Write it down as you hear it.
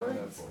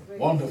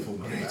Wonderful,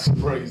 great.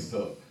 Praise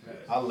God.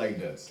 I like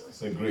that.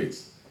 Say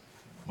great.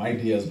 My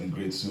day has been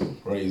great too.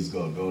 Praise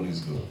God. God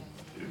is good.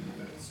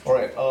 All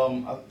right.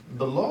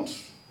 The Lord,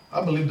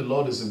 I believe the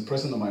Lord is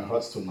impressing on my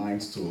heart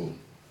tonight to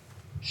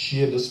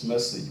share this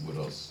message with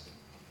us.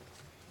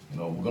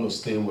 We're going to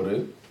stay with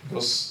it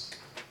because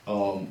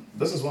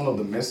this is one of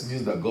the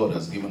messages that God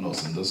has given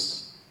us in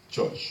this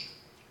church.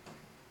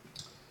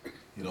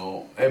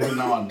 Every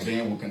now and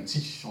then we can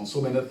teach on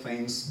so many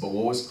things, but we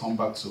always come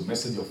back to a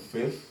message of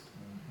faith,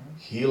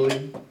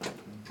 healing,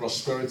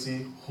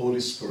 prosperity,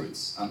 Holy Spirit,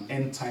 an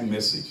end time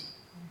message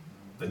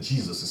that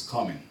Jesus is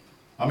coming.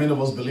 How many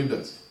of us believe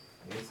that?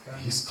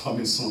 He's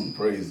coming soon.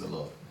 Praise the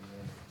Lord.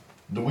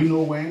 Do we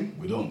know when?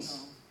 We don't.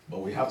 But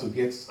we have to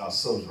get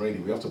ourselves ready.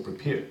 We have to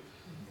prepare.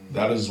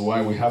 That is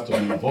why we have to be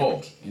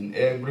involved in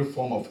every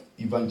form of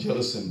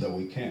evangelism that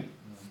we can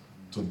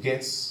to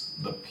get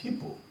the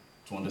people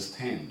to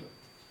understand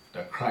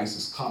that Christ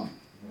is coming.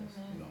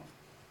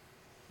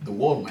 The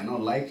world might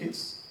not like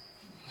it,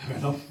 they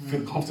might not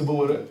feel comfortable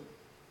with it,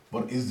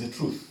 but it's the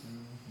truth.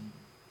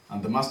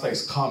 And the Master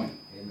is coming.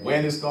 Amen.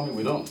 When he's coming,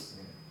 we don't.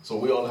 So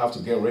we all have to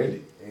get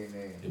ready.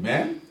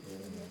 Amen?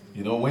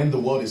 When the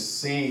world is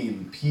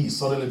saying peace,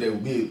 suddenly there will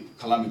be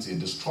calamity,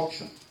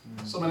 destruction.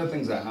 So many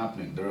things are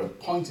happening. They are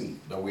pointing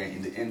that we are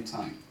in the end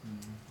time.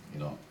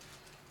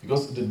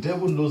 Because the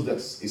devil knows that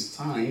it's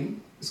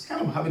time. It's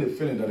kind of having a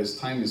feeling that his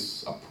time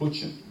is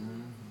approaching.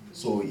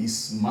 So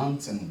he's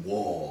mounting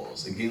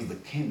wars against the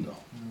kingdom,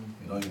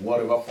 in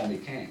whatever form he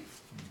can.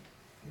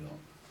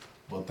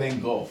 But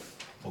thank God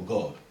for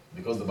God,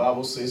 because the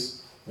Bible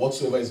says,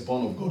 whatsoever is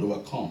born of God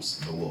overcomes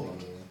the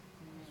world.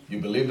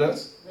 You believe that?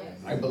 Yes.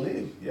 I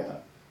believe,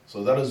 yeah.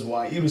 So that is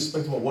why,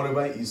 irrespective of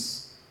whatever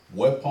is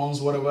weapons,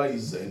 whatever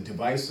is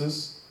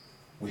devices,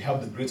 we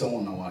have the greater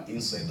one on our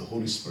inside, the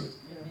Holy Spirit.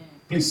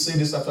 Please say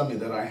this after me,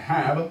 that I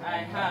have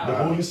the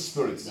Holy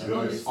Spirit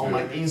on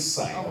my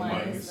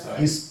inside.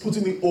 He's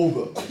putting me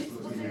over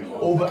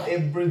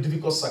every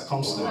difficult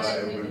circumstance,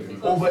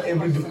 over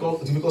every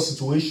difficult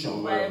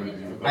situation.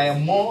 I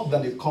am more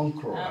than a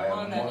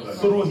conqueror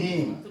through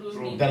Him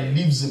that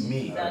lives in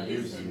me.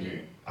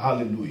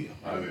 Hallelujah.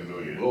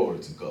 Glory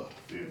to God.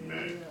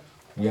 Amen.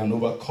 We are an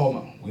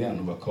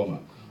overcomer.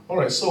 All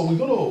right, so we're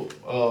going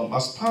to,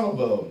 as part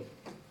of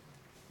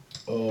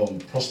a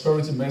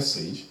prosperity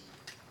message,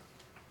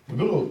 we're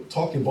going to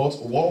talk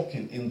about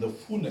walking in the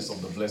fullness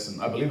of the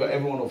blessing. I believe that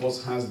every one of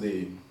us has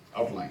the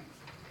outline.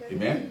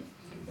 Amen?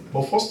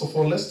 But first of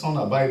all, let's turn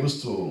our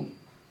Bibles to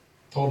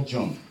 3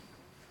 John.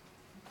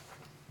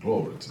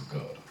 Glory to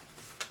God.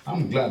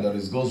 I'm glad that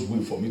it's God's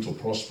will for me to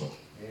prosper.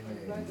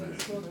 Amen.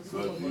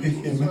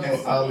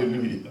 Amen.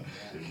 Hallelujah.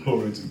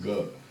 Glory to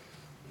God.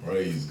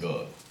 Praise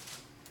God.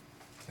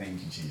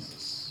 Thank you,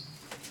 Jesus.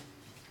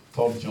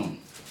 3 John.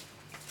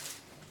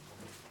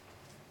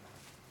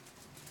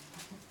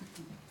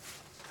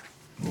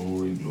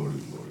 Glory, glory,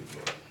 glory,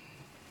 glory.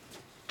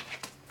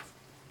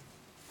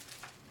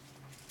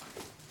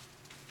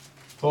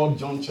 3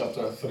 John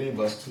chapter 3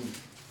 verse 2.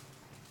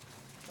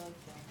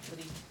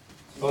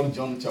 3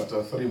 John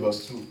chapter 3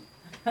 verse 2.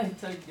 I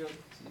told you.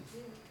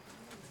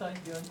 3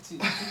 John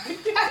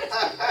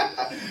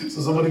 2.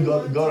 So somebody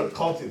got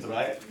caught it,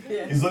 right?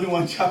 Yes. It's only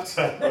one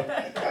chapter.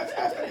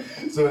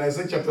 So when I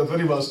say chapter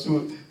 3 verse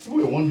 2, people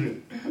were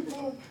wondering.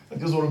 I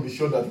just want to be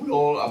sure that we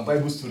all are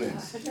Bible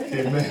students.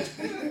 Amen.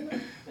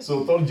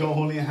 So 3 John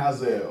only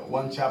has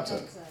one chapter.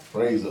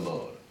 Praise the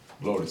Lord.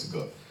 Glory to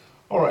God.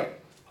 All right.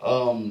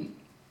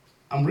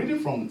 I'm reading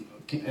from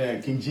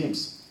King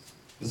James.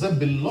 It said,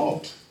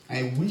 beloved,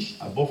 I wish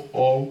above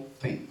all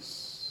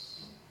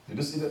things. Did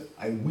you see that?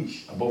 I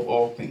wish above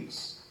all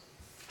things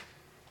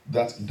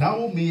that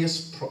thou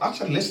mayest...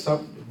 Actually, let's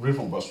start reading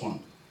from verse 1.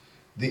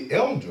 The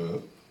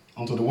elder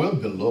unto the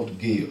well-beloved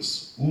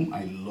Gaius, whom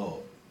I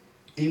love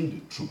in the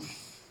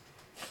truth.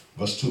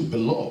 Verse 2,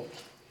 beloved.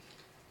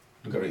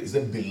 Look at it. It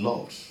said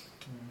beloved.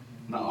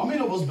 Now, how many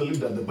of us believe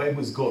that the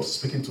Bible is God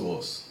speaking to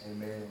us?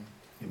 Amen.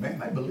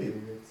 Amen. I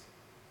believe.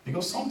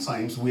 Because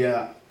sometimes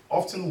we're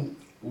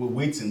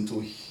waiting to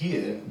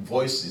hear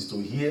voices,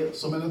 to hear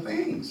so many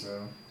things.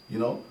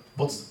 Yeah.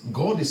 But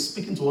God is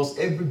speaking to us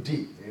every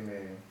day.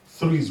 Amen.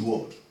 Through His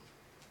word.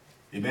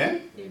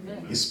 Amen?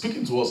 Amen. He's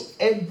speaking to us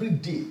every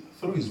day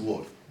through His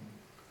word.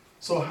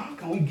 So how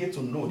can we get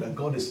to know that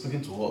God is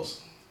speaking to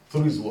us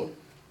through His word?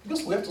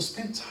 Because we have to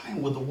spend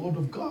time with the word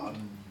of God.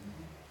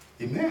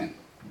 Amen.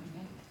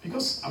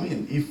 Because,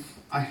 if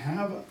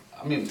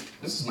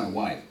this is my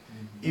wife.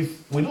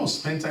 If we don't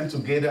spend time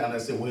together and I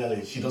say, well,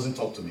 she doesn't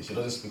talk to me, she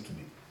doesn't speak to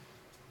me.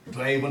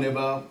 Do I even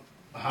ever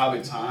have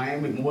a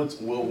time with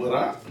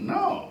her?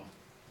 No.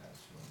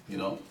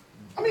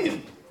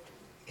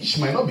 She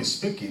might not be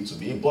speaking to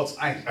me, but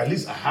at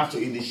least I have to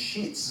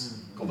initiate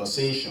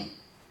conversation.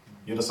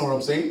 You understand what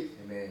I'm saying?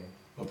 Amen.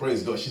 But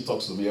praise God, she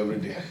talks to me every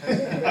day.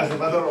 As a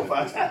matter of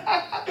fact,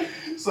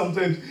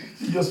 sometimes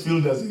she just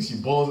feels that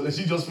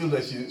she just feels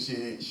that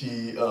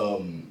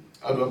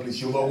How do I play?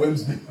 She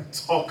overwhelms me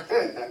with talk.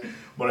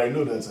 But I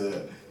know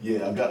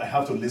that, I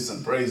have to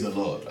listen. Praise the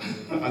Lord.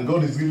 And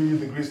God is giving me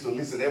the grace to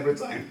listen every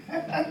time.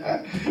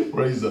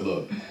 Praise the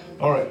Lord.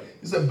 All right.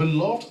 He said,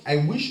 beloved, I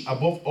wish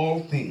above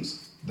all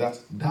things that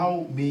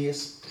thou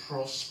mayest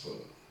prosper.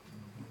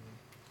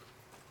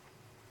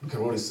 Look at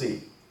what he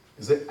said.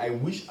 He said, I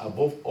wish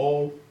above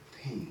all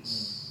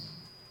things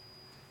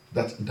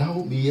that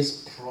thou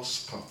mayest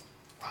prosper.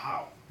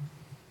 Wow.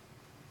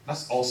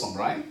 That's awesome,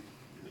 right?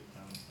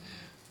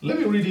 Let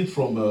me read it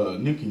from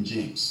New King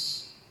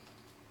James.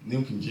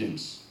 New King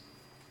James.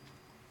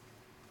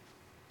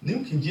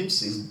 New King James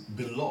says,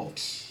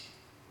 beloved.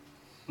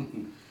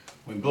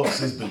 When God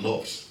says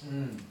beloved,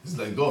 it's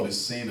like God is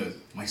saying that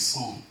my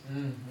son,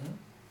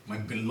 my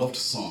beloved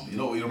son.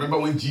 You remember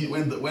when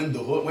the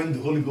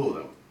Holy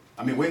Ghost,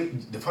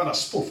 when the Father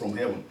spoke from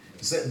heaven,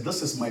 he said,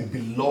 this is my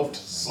beloved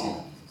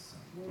son,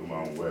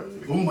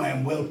 whom I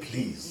am well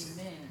pleased.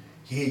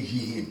 Hear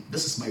ye him.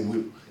 This is my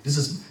will. This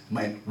is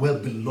my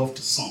well-beloved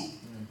son.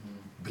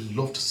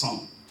 Beloved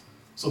son.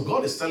 So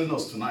God is telling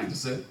us tonight, he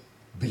said,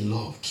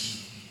 beloved.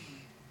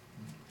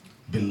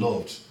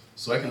 Beloved.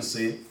 So I can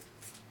say,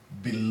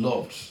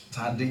 beloved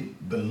Tade,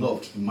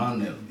 beloved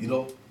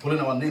Emmanuel. Putting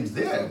our names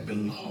there,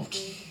 beloved.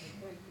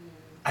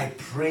 I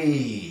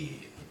pray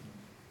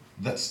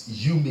that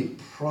you may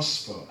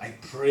prosper. I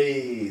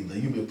pray that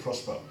you may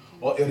prosper.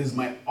 Or it is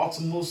my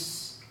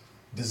utmost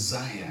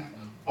desire,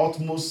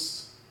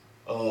 utmost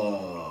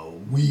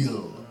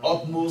will,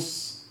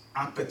 utmost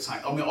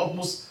appetite.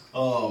 Utmost,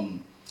 what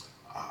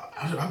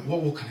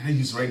can I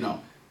use right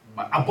now?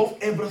 Above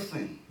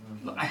everything,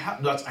 I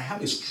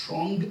have a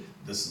strong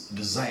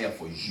desire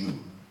for you,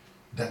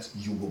 that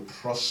you will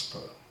prosper.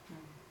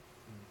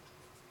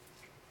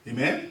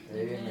 Amen?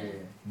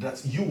 Amen.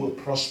 That you will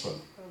prosper.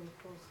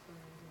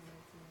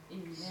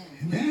 Amen.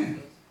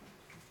 Amen.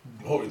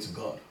 Glory to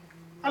God.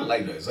 I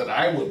like that. It said,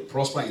 I will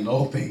prosper in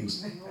all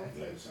things.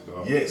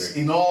 Yes,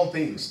 in all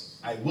things.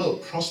 I will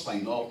prosper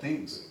in all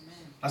things.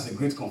 That's a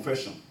great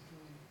confession.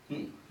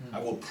 I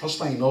will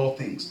prosper in all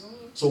things.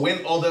 So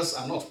when others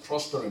are not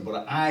prospering,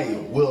 but I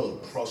will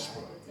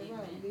prosper.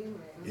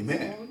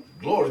 Amen.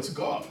 Glory to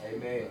God.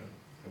 Amen.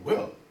 I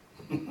will.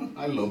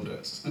 I love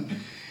that.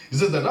 He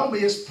said that thou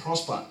mayest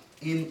prosper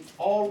in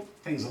all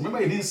things. Remember,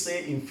 he didn't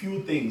say in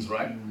few things,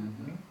 right?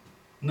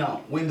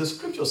 Now, when the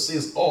scripture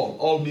says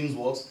all means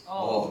what?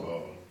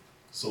 All.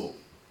 So,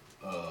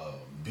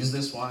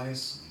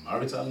 business-wise,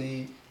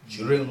 maritally,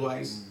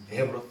 children-wise,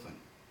 everything.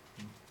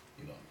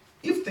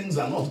 If things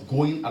are not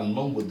going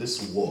along with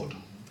this word,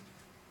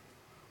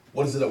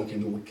 what is it that we can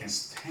do? We can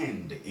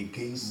stand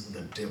against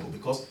the devil,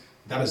 because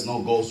that is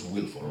not God's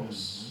will for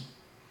us.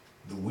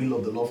 The will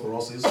of the Lord for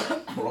us is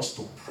for us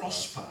to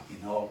prosper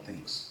in all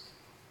things.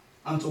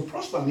 And to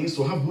prosper means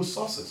to have good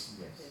success.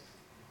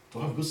 To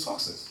have good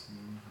success.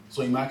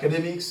 So in my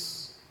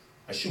academics,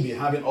 I should be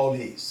having all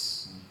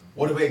A's.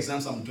 Whatever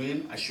exams I'm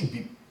doing, I should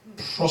be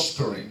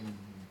prospering.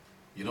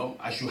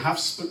 I should have,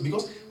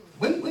 because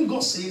when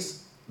God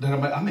says that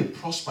I may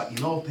prosper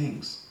in all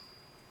things,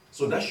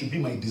 so that should be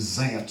my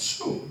desire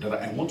too, that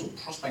I want to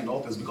prosper in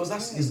all things, because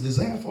that's his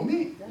desire for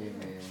me.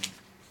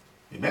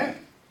 Amen.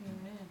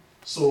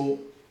 So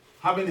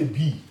having a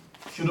B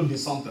shouldn't be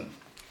something.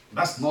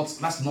 That's not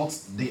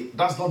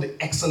the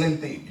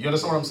excellent thing. You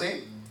understand what I'm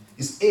saying?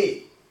 It's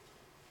A.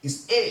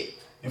 It's A.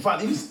 In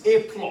fact, if it's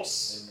A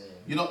plus,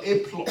 A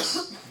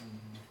plus.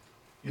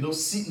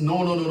 C.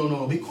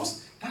 No.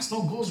 Because that's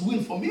not God's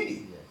will for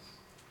me.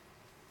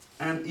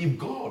 And if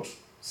God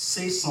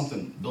says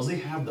something, does he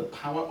have the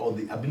power or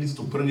the ability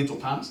to bring it to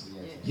pass?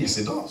 Yes,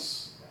 it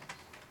does.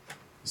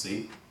 You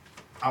see,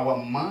 our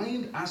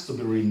mind has to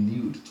be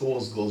renewed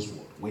towards God's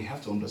word. We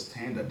have to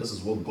understand that this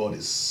is what God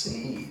is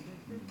saying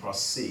per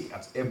se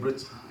at every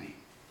time.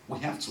 We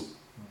have to.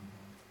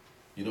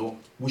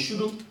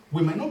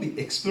 We might not be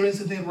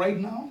experiencing it right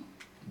now,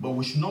 but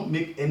we should not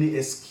make any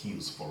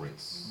excuse for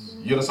it.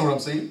 You understand what I'm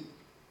saying?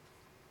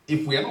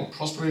 If we are not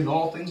prospering in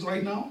all things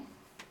right now,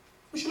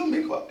 we shouldn't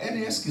make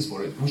any excuse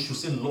for it. We should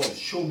say, Lord,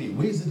 show me,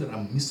 where is it that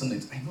I'm missing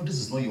it? I know this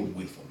is not your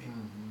will for me.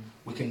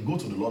 We can go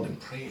to the Lord in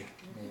prayer.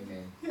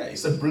 Yeah, he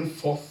said, bring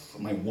forth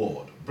my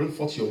word. Bring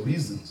forth your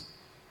reasons.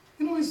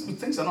 If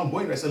things are not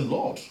going right, I said,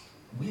 Lord,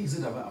 where is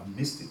it that I've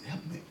missed it?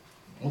 Help me.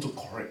 I want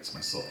to correct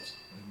myself.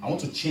 I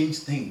want to change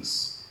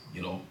things,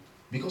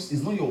 because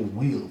it's not your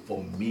will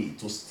for me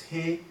to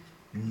stay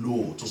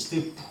low, to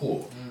stay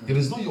poor. It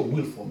is not your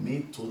will for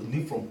me to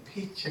live from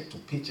paycheck to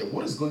paycheck.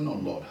 What is going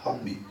on, Lord?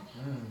 Help me.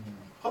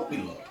 Help me,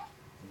 Lord.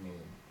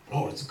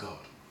 Glory to God.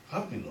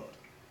 Help me, Lord.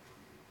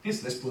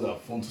 Please, let's put our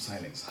phone to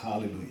silence.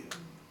 Hallelujah.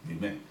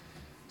 Amen.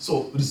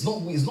 So it's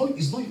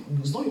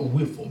not your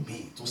will for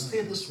me to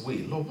stay this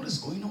way. Lord, what is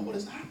going on? What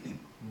is happening?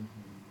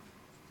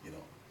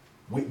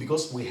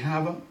 Because we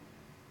have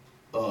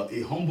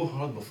a humble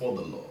heart before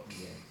the Lord,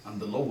 and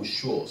the Lord will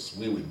show us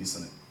where we're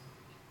missing it.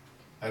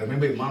 I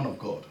remember a man of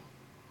God.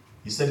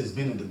 He said he's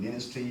been in the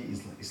ministry.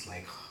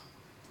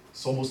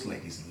 It's almost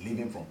like he's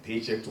living from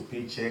paycheck to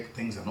paycheck.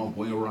 Things are not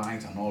going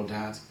right and all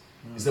that.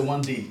 He said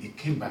one day he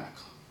came back,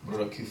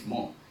 Brother Keith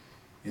Moore.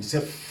 He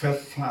said, fell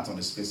flat on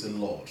his face and said,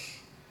 Lord,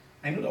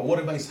 I know that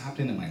whatever is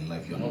happening in my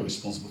life, you're not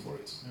responsible for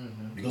it.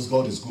 Because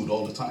God is good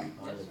all the time.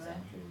 All the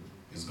time.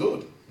 It's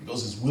good.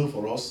 Because his will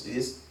for us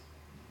is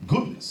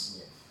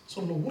goodness.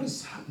 So Lord, what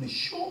is happening?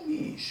 Show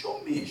me,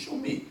 show me, show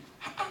me.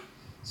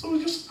 So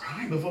we just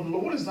cry before the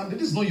Lord. What is that?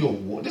 This is not your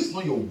will. This is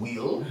not your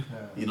will.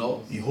 You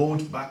know, you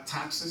hold back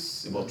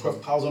taxes, about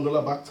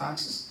 $12,000 back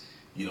taxes.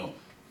 You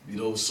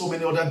know, so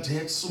many other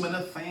debts, so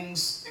many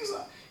things.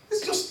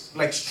 It's just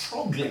like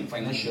struggling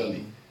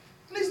financially.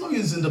 And he's not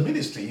in the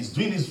ministry. He's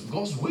doing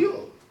God's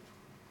will.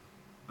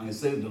 And he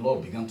said the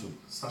Lord began to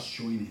start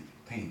showing him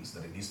things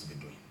that he needs to be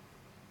doing.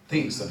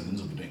 Things that he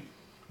needs to be doing.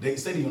 He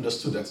said he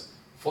understood that,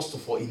 first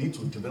of all, he needs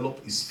to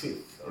develop his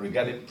faith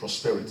regarding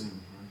prosperity.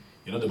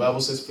 You know, the Bible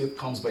says faith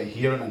comes by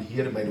hearing and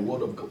hearing by the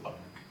word of God.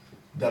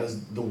 That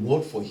is the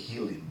word for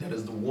healing. That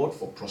is the word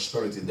for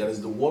prosperity. That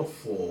is the word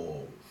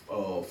for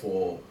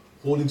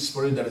Holy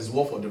Spirit. That is the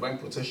word for divine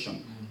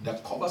protection.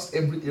 That covers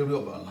every area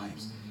of our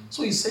lives.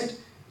 So he said,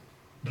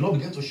 the Lord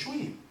began to show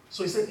him.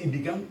 So he said he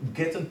began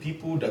getting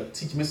people that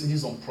teach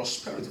messages on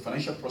prosperity,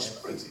 financial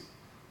prosperity.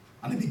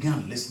 And he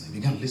began listening,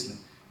 began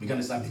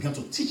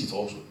to teach it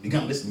also.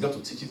 Began listening, began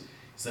to teach it. He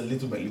said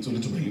little by little,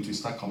 it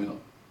started coming up.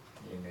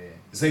 Amen.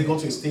 He said he got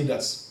to a state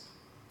that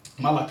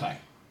Malachi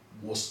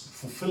was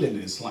fulfilling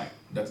in his life.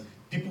 That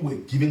people were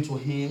giving to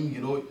him,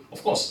 you know.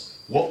 Of course,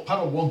 part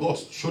of what God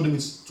showed him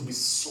is to be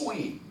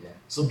sowing. Yeah.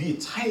 So be a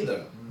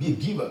tither, be a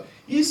giver.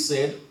 He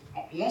said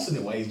once in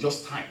a while, it's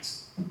just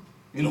tithes.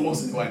 You know,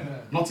 once in a while,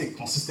 not a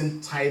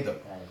consistent tither.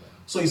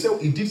 So he said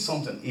he did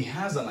something. He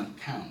has an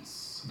account.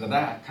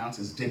 That account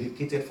is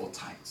dedicated for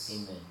tithes.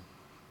 Amen.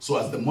 So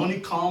as the money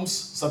comes,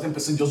 certain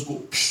person just go,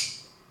 psh.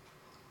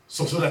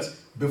 So that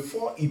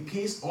before he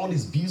pays all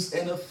his bills,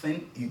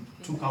 anything, he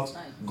took out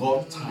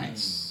God's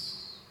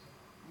tithes.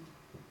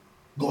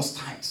 God's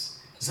tithes.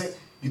 He said,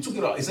 he took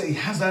it out. He said he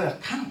has that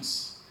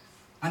account.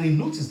 And he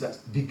noticed that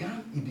he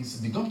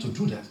began to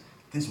do that,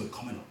 things were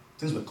coming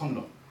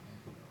up.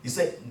 He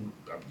said,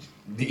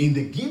 in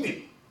the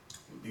giving,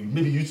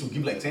 maybe you used to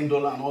give like $10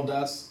 and all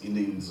that in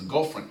his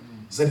girlfriend.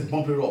 He said he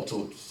bumped it up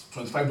to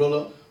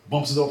 $25,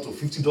 bumps it up to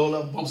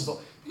 $50, bumps it up.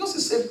 Because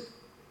he said,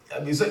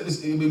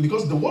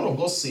 because the word of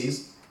God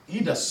says, he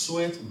that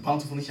soweth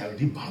bountifully shall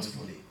reap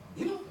bountifully.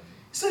 You know? He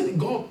said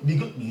God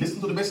began to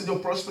listen to the message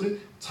of prosperity,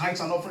 tithes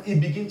and offering.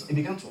 It began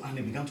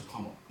to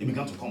come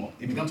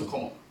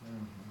up.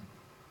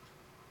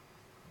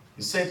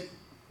 He said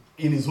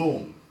in his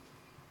home,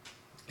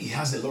 he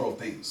has a lot of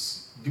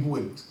things. People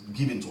were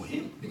giving to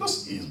him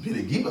because he's been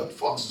a giver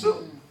first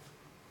too.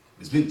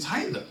 He's been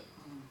tither.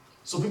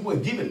 So people were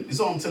giving. He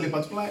saw until a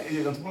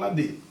particular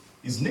day,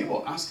 his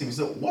neighbor asked him, he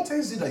said, what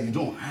is it that you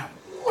don't have?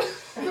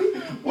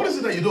 What is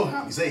it that you don't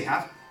have? He said,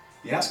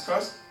 he has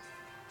Christ.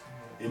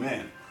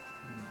 Amen.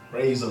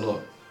 Praise the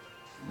Lord.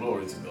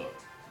 Glory to God.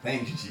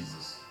 Thank you,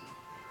 Jesus.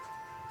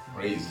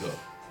 Praise God.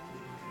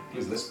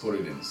 Please, let's put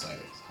it in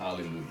silence.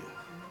 Hallelujah.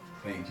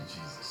 Thank you,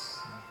 Jesus.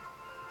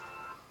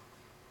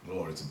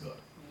 Glory to God.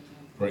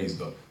 Praise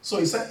God. So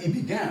he said he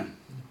began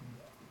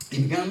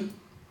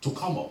to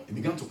come up.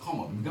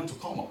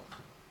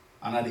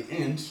 And at the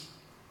end,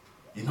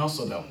 he now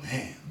saw that,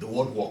 man, the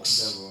word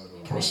works.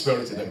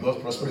 Prosperity, that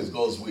God's prosperity is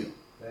God's will.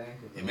 Thank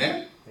you.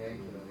 Amen? Thank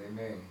you,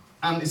 amen.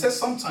 And he says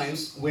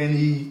sometimes when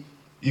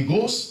he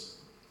goes,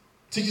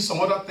 teaches some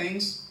other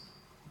things,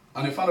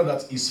 and he found out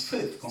that his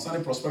faith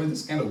concerning prosperity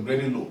is kind of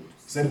very low.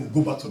 He said he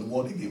will go back to the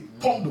word again.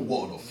 Pump the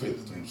word of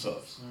faith to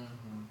himself.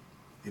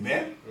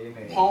 Amen?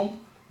 Amen.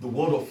 Pump the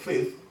word of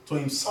faith to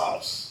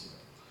himself.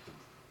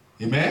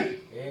 Amen?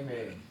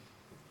 Amen.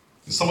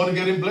 Is somebody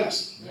getting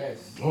blessed?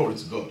 Yes. Glory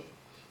to God.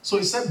 So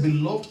he said,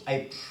 beloved,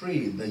 I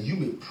pray that you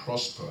may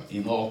prosper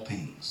in all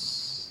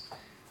things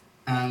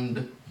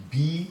and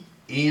be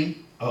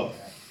in health.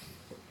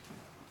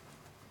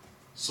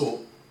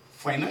 So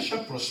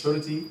financial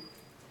prosperity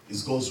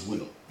is God's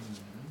will.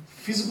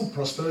 Physical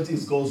prosperity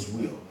is God's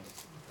will.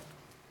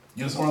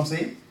 You understand what I'm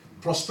saying?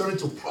 Prosperity,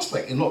 to prosper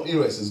in all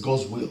areas is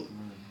God's will.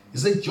 He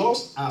said,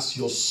 just as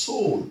your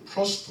soul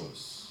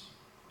prospers.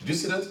 Did you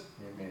see that?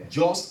 Amen.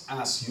 Just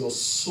as your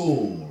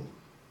soul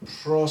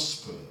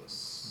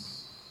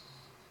prospers.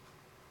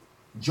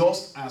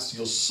 Just as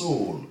your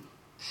soul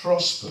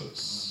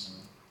prospers.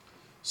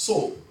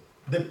 So,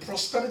 the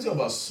prosperity of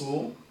our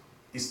soul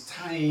is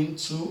tying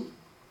to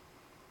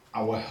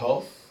our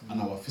health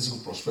and our physical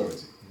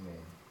prosperity.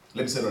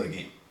 Let me say that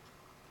again.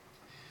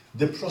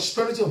 The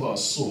prosperity of our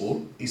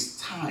soul is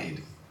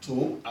tied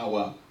to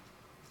our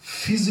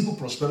physical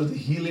prosperity,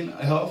 healing,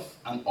 health,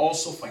 and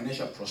also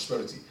financial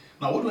prosperity.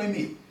 Now, what do I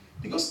mean?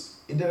 Because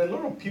there are a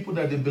lot of people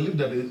that they believe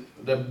that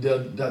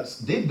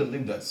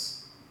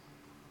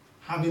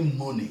having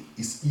money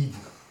is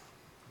evil.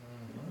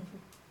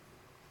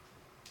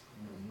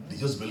 They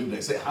just believe that.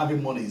 They say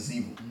having money is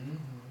evil.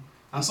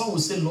 And some will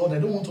say, Lord, I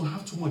don't want to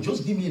have too much.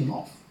 Just give me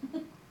enough.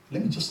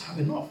 Let me just have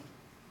enough.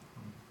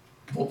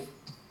 But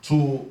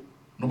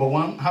number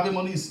one, having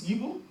money is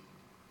evil.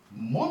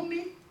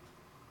 Money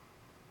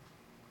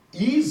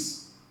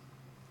is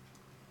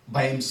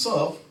by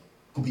himself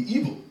could be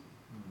evil.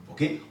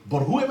 Okay?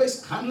 But whoever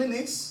is handling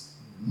it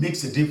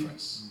makes a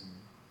difference.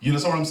 You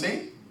understand what I'm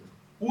saying?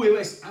 Whoever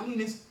is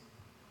handling it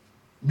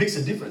makes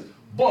a difference.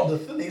 But the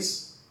thing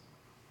is,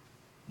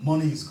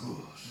 money is good.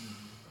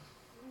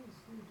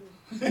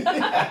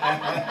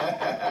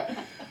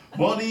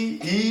 Money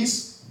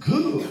is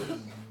good.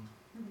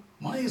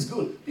 Money is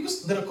good.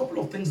 Because there are a couple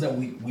of things that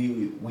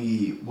we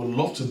would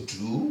love to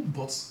do,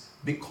 but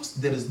because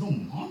there is no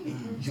money,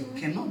 you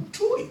cannot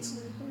do it.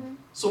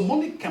 So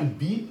money can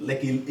be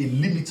like a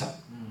limiter.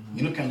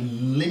 You know,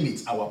 can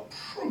limit our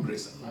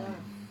progress in life.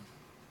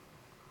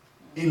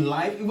 In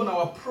life, even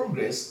our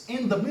progress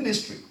in the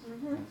ministry.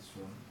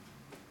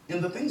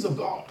 In the things of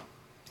God.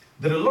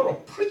 There are a lot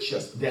of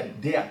preachers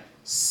that they are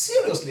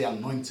seriously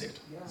anointed.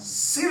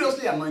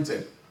 Seriously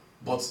anointed.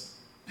 But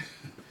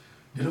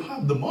they don't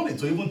have the money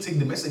to even take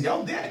the message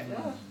out there.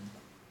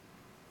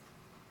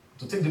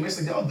 To take the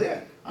message out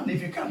there. And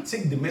if you can't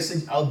take the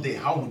message out there,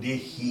 how would they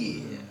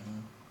hear?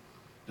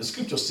 The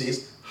scripture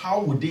says, how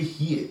would they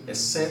hear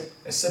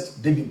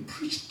except they've been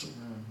preached to?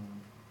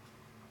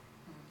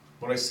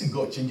 But I see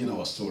God changing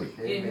our story.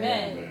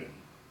 Amen.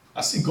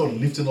 I see God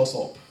lifting us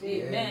up.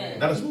 Amen.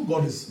 That is who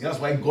God is. That's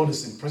why God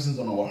is impressing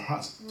on our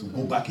hearts to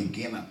go back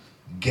again and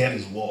get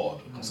His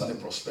word concerning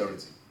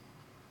prosperity.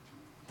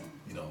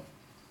 You know.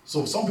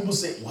 So some people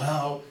say,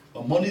 well,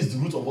 money is the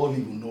root of all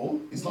evil.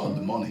 No, it's not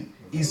the money.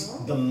 It's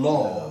the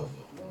love.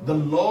 The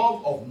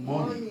love of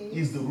money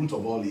is the root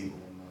of all evil.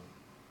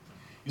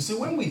 You see,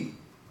 when we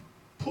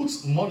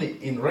put money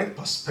in right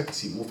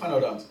perspective, we'll find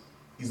out that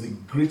it's a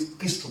great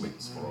instrument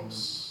for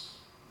us.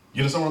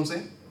 You understand what I'm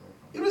saying?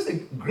 It is a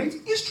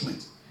great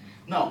instrument.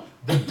 Now,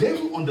 the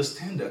devil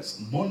understands that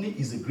money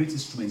is a great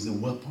instrument, is a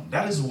weapon.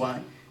 That is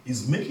why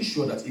he's making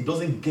sure that it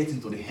doesn't get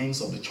into the hands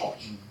of the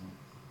church.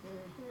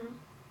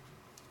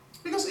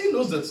 Because he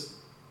knows that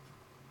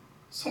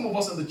some of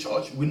us in the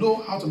church, we know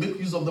how to make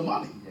use of the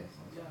money.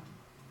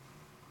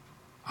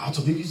 How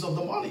to make use of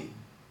the money.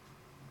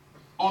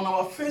 On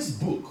our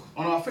Facebook,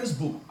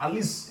 at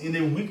least in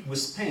a week we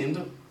spend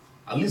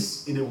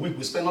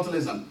nothing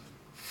less than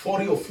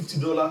 $40 or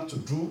 $50 to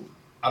do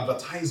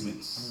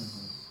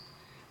advertisements.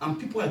 And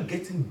people are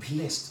getting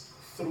blessed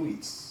through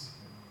it.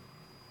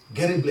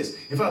 Getting blessed.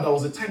 In fact, there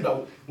was a time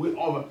that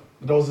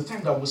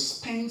we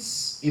spent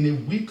in a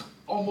week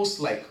almost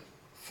like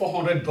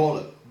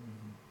 $400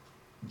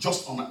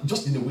 just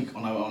in a week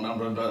on our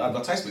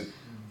advertisement.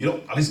 You know,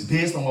 at least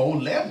based on our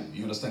own level,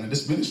 you understand, in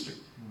this ministry.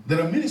 There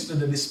are ministries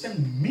that they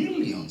spend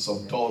millions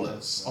of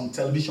dollars on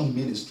television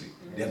ministry.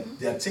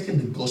 They are taking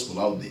the gospel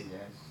out there.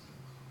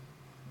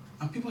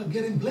 And people are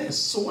getting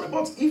blessed. So what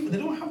about if they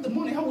don't have the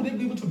money? How would they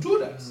be able to do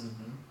that?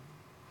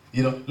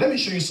 You know, let me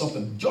show you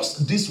something.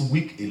 Just this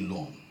week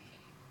alone,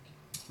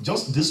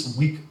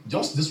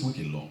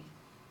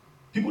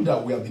 people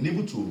that we have been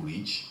able to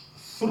reach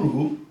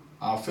through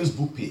our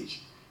Facebook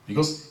page,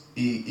 because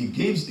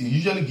it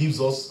usually gives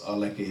us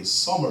like a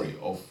summary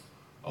of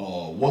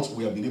what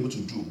we have been able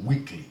to do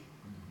weekly.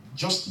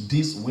 Just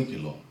this week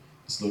alone,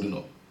 it's loading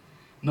up.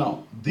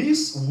 Now,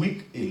 this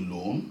week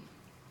alone,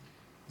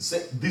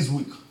 it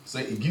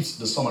gives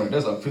the summary.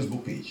 That's our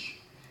Facebook page.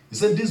 He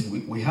said this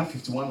week we have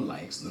 51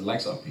 likes, the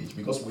likes our page,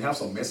 because we have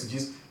some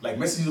messages, like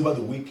messages over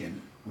the weekend.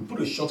 We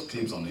put a short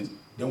clips on it,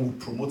 then we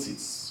promote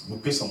it. We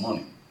pay some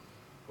money.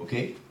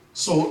 Okay?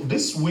 So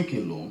this week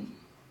alone,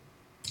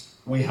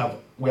 we have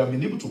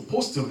been able to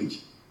post to reach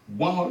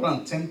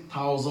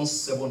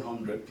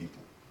 110,700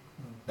 people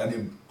that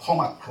have come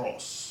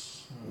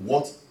across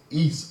what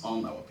is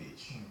on our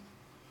page.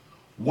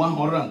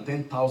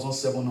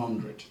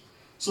 110,700.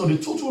 So the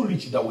total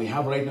reach that we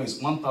have right now is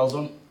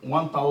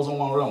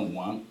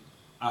 1,101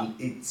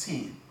 and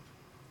 18.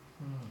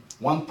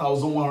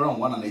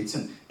 1,101 and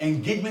 18.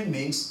 Engagement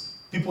means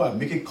people are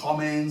making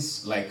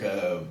comments, like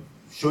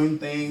showing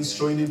things,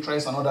 showing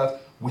interest and all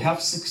that. We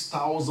have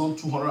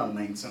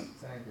 6,219.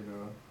 Thank you,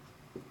 Lord.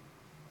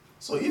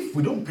 So if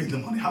we don't pay the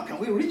money, how can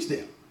we reach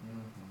there?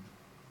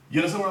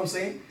 You understand what I'm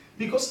saying?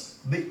 Because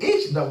the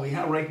age that we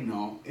have right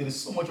now, it is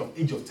so much of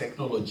age of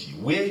technology,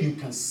 where you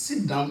can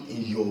sit down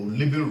in your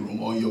living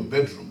room or in your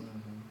bedroom,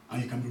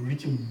 and you can be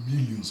reaching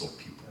millions of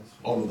people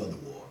all over the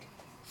world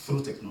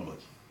through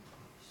technology.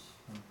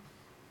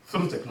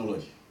 Through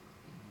technology.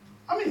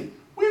 I mean,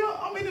 we know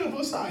how many of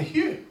us are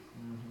here,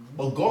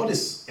 but God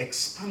is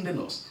expanding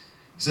us.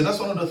 So that's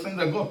one of the things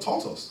that God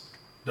taught us.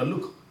 That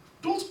look,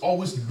 don't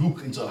always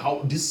look into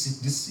how this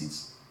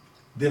sits.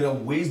 There are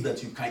ways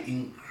that you can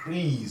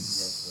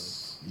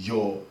increase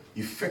your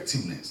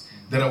effectiveness.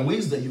 There are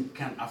ways that you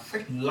can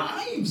affect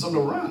lives all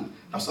around.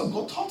 That's what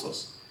God taught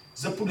us. He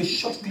said, put a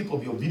short clip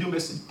of your video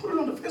message, put it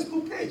on the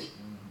Facebook page,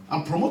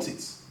 and promote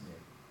it.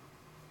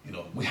 You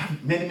know, we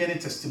have many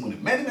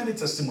testimonies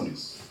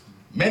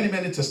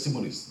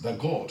that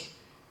God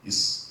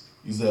is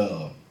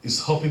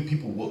helping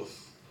people with.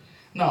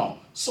 Now,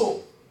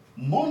 so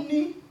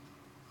money,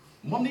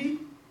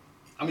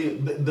 I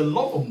mean, the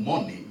love of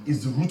money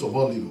is the root of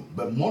all evil,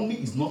 but money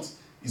is not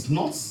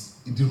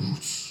the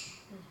root.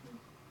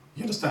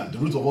 You understand? The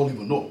root of all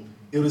evil. No,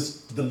 it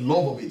is the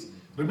love of it.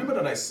 Remember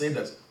that I said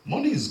that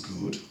money is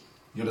good,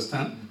 You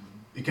understand?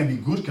 It can be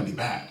good, it can be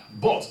bad.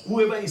 But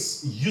whoever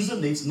is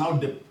using it now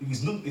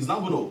is now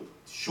going to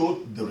show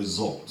the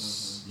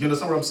results. You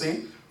understand what I'm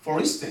saying? For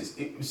instance,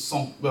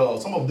 some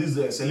of these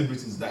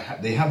celebrities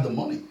that they have the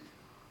money,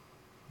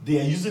 they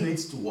are using it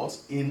to what?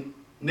 In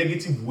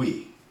negative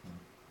way.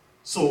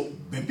 So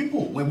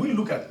when we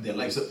look at their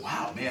lives, say,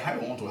 wow, man, I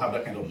don't want to have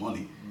that kind of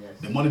money. Yes.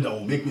 The money that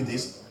will make me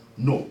this.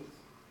 No.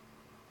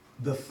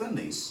 The thing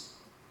is,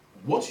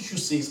 what you should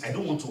say is, I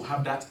don't want to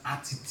have that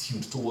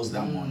attitude towards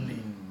that money.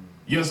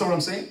 You understand what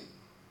I'm saying?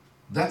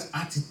 That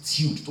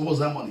attitude towards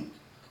that money.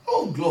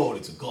 Oh,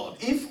 glory to God.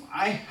 If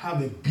I have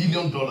 $1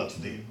 billion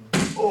today,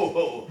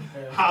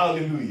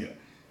 hallelujah.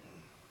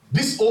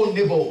 This whole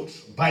neighborhood,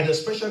 by the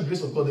special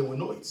grace of God, they will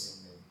know it.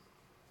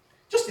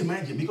 Just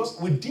imagine, because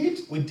we did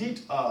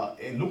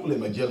a local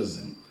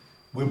evangelism.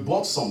 We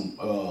bought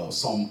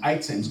some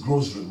items,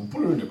 grocery. We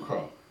put it in the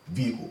car,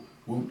 vehicle.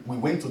 We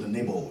went to the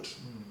neighborhood.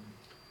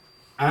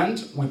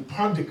 And we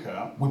parked the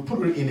car. We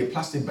put it in a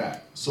plastic bag.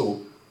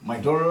 So my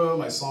daughter,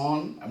 my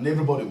son, and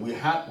everybody, we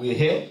had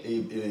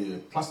a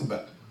plastic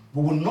bag.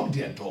 We will knock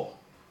their door.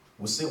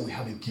 We say, we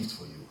have a gift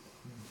for you.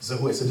 So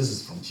who I said, this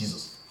is from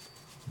Jesus.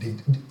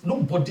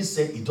 Nobody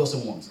said he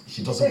doesn't want.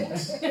 She doesn't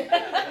want.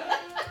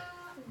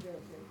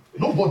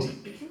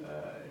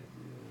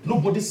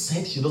 Nobody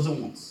said she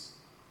doesn't want.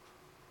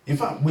 In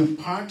fact, we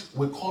parked,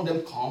 we called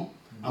them come,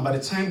 and by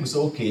the time we said,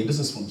 okay, this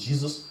is from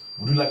Jesus,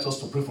 would you like us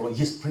to pray for us?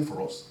 Yes, pray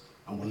for us.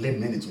 And we'll lead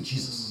men into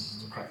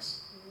Jesus, to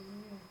Christ.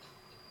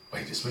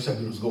 By the special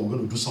grace of God, we're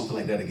going to do something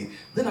like that again.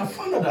 Then I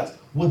found out that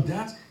with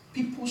that,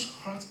 people's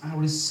hearts are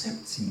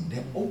receptive.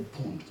 They're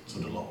opened to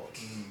the Lord.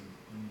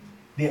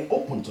 They're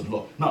open to the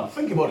Lord. Now,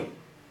 think about it.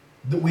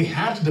 We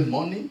had the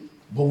money,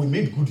 but we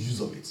made good use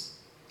of it.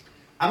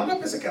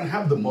 Another person can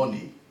have the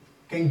money,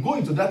 can go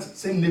into that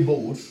same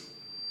neighborhood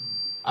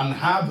and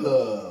have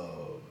a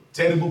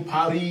terrible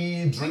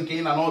party, drinking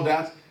and all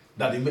that,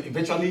 that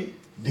eventually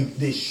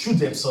they shoot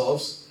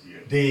themselves,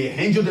 they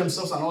injure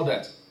themselves and all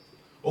that.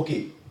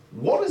 Okay,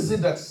 what is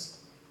it that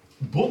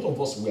both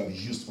of us we have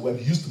used? We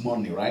have used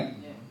money, right?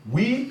 Yeah.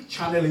 We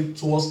channel it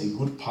towards a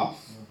good path.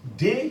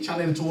 They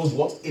channel it towards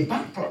what? A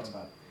bad path.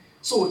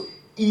 So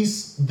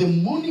is the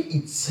money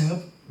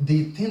itself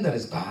the thing that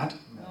is bad?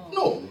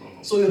 No.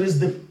 So it is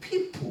the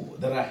people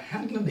that are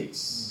handling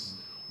this.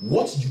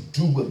 What you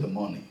do with the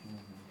money,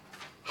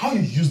 how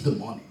you use the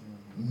money,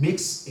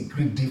 makes a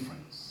great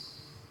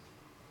difference.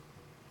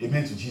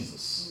 Amen to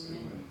Jesus.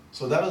 Amen.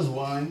 So that is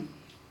why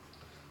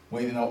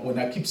when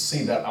I keep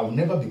saying that I will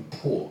never be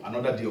poor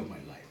another day of my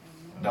life.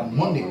 That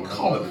money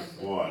cometh.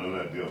 Poor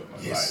another day of my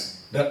life.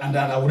 And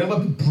that I will never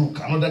be broke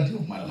another day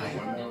of my life.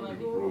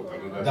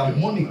 That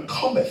money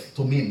cometh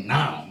to me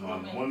now.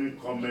 And money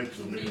cometh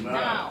to me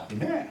now.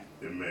 Amen.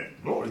 Amen.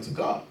 Glory to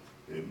God.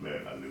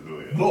 Amen.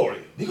 Hallelujah.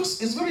 Glory.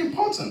 Because it's very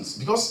important.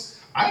 Because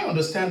I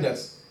understand that,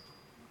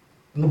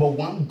 number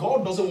one,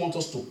 God doesn't want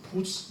us to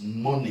put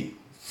money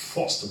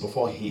first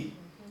before Him.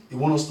 He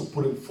wants us to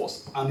put it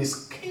first and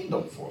His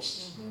kingdom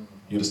first.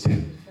 You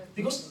understand?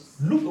 Because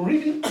look,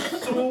 reading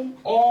through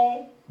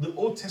all the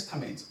Old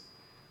Testament,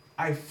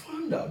 I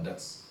found out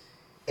that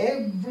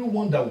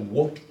everyone that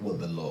walked with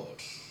the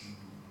Lord,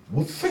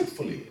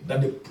 faithfully, that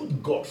they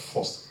put God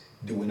first,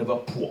 they were never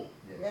poor.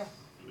 Yeah.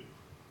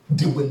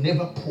 They were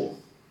never poor.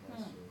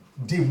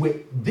 They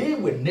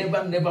were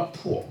never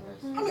poor.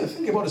 I mean,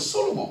 think about it.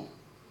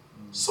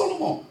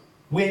 Solomon,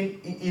 when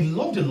he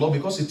loved the Lord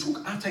because he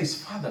took after his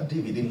father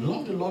David, he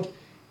loved the Lord,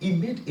 he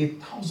made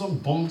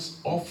 1,000 burnt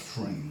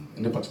offering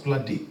in a particular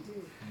day.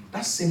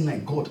 That same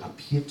night, God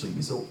appeared to him.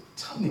 He said,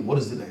 tell me, what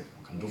is it that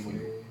I can do for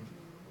you?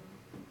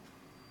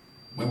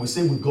 When we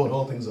say with God,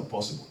 all things are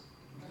possible.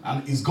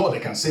 And it's God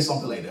that can say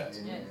something like that.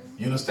 Yes.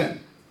 You understand?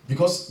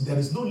 Because there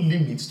is no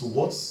limit to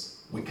what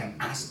we can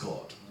ask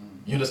God.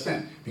 You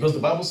understand? Because the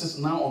Bible says,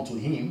 now unto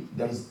him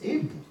that is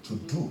able to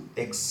do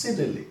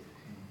exceedingly,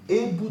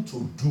 able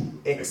to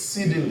do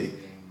exceedingly,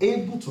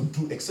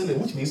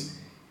 which means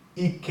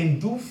he can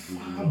do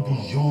far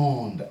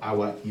beyond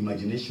our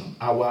imagination,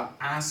 our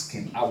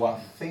asking, our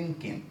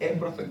thinking,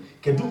 everything.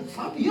 Can do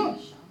far beyond.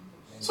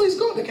 So it's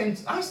God that can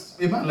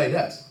ask a man like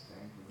that.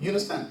 You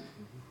understand?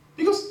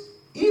 Because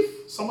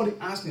if somebody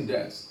asked me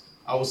that,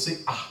 I would say,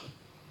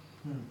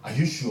 are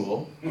you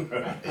sure? You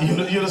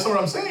understand what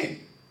I'm saying?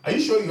 Are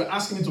you sure you're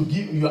asking me to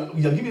give,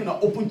 you're giving an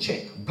open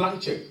check,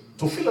 blank check,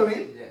 to fill it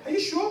in? Yeah. Are you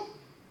sure?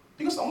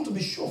 Because I want to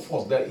be sure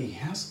first that he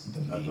has the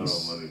means. That kind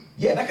of money.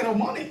 Yeah, that kind of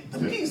money. The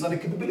means and the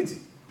capability.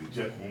 The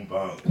check won't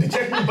bounce. The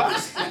check won't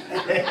bounce.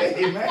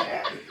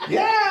 Amen.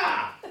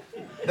 Yeah.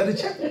 That the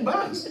check won't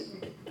bounce.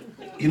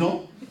 You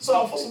know? So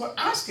I was first of all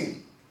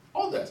asking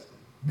all that.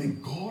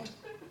 But God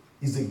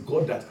is a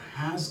God that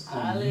has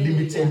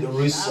unlimited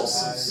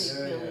resources.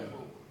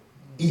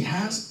 He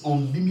has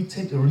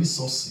unlimited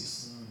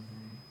resources.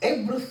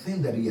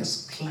 Everything that he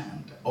has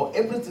planned or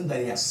everything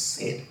that he has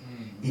said,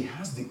 he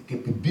has the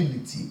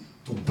capability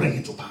to bring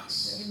it to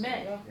pass.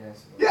 Amen.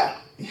 Yeah,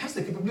 he has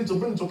the capability to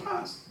bring it to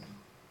pass.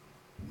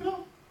 You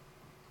know,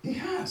 he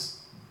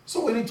has.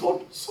 So when he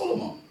told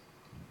Solomon,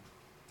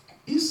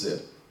 he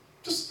said,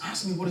 Just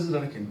ask me what is it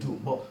that I can do.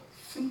 But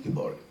think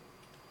about it.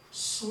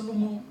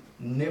 Solomon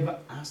never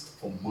asked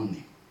for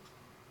money.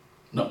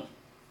 No.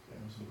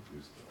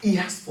 He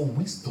asked for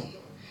wisdom.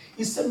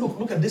 He said,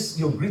 look at this,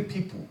 your great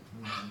people.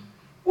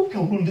 Who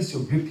can rule this,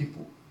 your great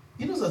people?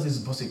 He knows that he's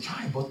but a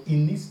child, but he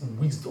needs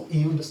wisdom.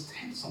 He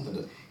understands something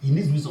that he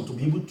needs wisdom to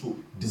be able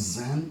to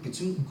discern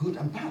between good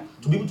and bad,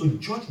 to be able to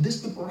judge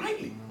these people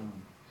rightly.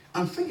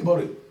 And think about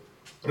it.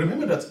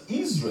 Remember that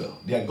Israel,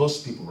 they are God's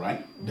people,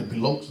 right? They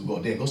belong to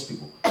God. They are God's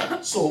people.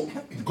 So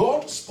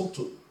God spoke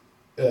to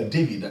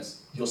David that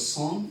your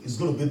son is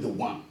going to be the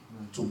one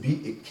to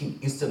be a king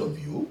instead of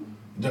you.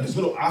 That is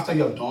going to, after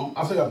you have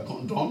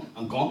done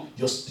and gone,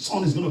 your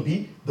son is going to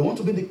be the one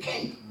to be the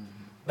king.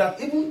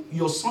 That even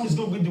your son is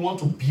going to be the one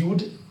to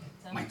build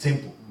my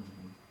temple.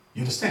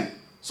 You understand?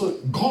 So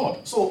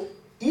God, so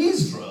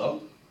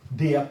Israel,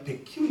 they are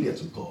peculiar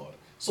to God.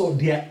 So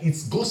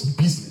it's God's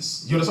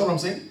business. You understand what I'm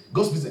saying?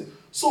 God's business.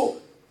 So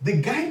the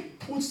guy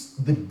puts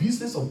the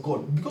business of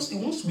God because he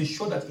wants to be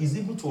sure that he's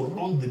able to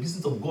run the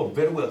business of God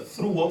very well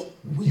through what?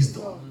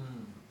 Wisdom.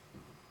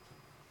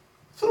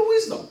 Through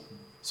wisdom.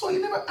 So he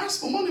never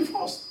asked for money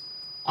first.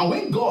 And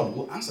when God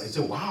will answer, he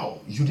said, wow,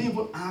 you didn't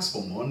even ask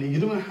for money. You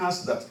didn't even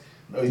ask that.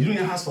 You didn't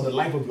even ask for the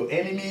life of your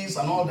enemies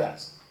and all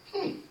that.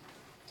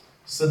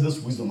 Said this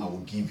wisdom I will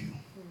give you.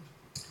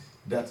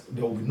 That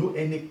there will be no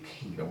any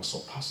king that will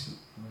surpass you.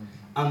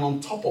 And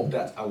on top of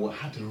that, I will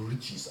have the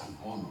riches and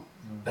honor.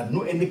 That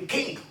no any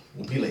king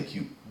will be like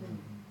you.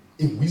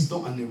 In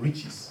wisdom and in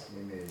riches.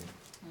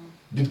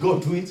 Did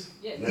God do it?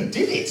 Yes. He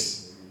did it.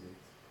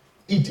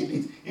 He did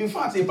it. In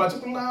fact, a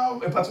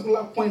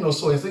particular queen or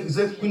so, is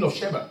a Queen of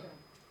Sheba.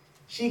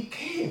 She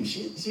came.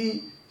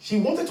 She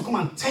wanted to come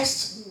and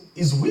test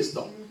his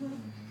wisdom.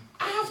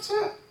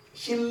 After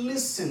she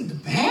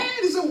listened, man,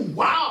 he said,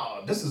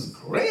 wow, this is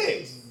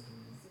great.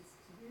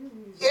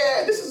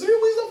 Yeah, this is real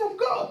wisdom from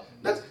God.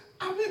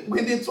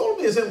 When they told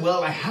me, I said,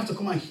 well, I have to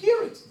come and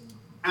hear it.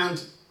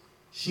 And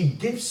she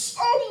gave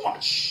so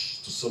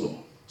much to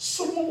Solomon.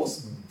 Solomon was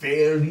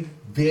very,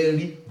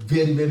 very,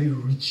 very, very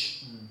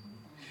rich.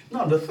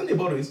 Now, the thing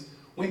about it is,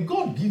 when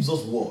God gives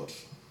us word,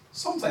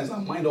 sometimes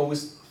our mind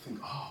always think,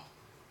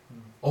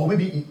 or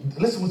maybe,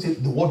 let's even say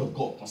the word of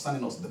God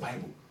concerning us, the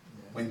Bible.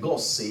 When God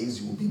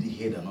says you will be the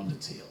head and not the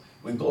tail.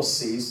 When God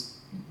says,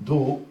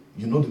 though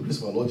you know the grace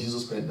of our Lord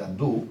Jesus Christ, that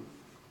though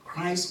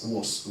Christ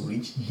was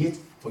rich, yet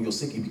for your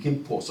sake he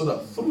became poor, so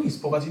that through his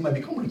poverty he might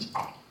become rich.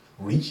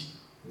 Rich?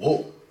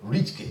 Whoa,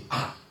 rich kid.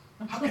 How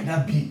can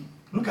that be?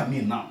 Look at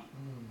me now.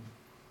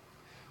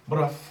 But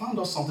I found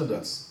out something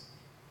that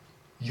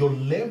your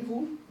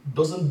level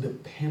doesn't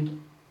depend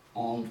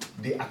on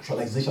the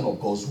actualization of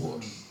God's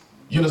word.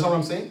 You understand what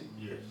I'm saying?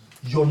 Yes.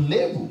 Your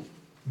level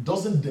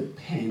doesn't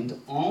depend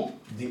on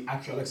the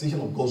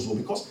actualization of God's word,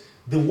 because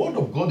the word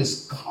of God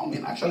is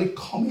actually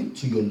coming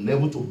to your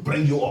level to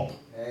bring you up.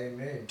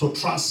 Amen. To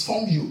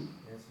transform you,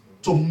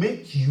 to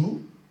make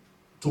you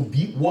to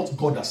be what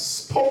God has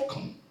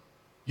spoken.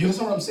 You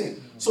understand what I'm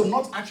saying? So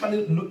not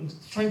actually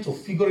trying to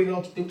figure it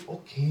out,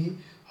 okay,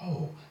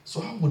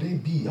 so how would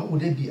it be? How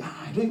would it be?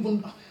 I don't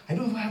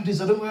even have this,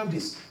 I don't have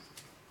this.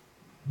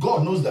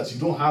 God knows that you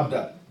don't have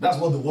that. That's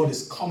what the word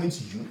is coming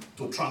to you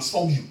to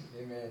transform you.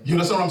 Amen. You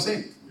understand what I'm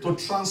saying? To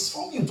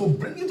transform you, to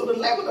bring you to the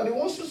level that he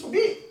wants you to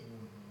be.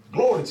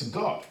 Glory to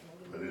God.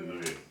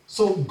 Hallelujah.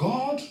 So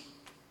God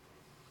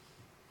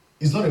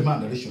is not a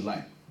man that he should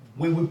lie.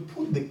 When we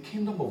put the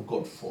kingdom of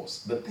God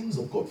first, the things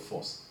of God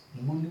first,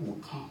 money will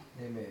come.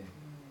 Amen.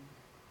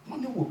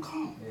 Money will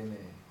come. Amen.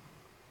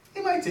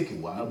 It might take a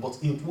while, but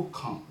it will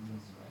come.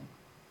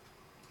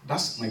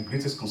 That's my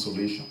greatest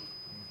consolation.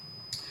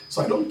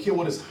 So I don't care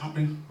what is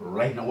happening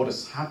right now, what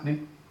is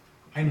happening.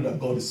 I know that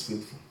God is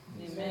faithful.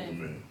 Amen.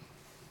 Amen.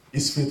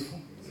 He's faithful.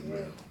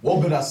 Amen.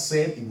 What God has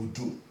said, he will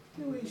do.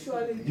 He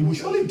will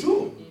surely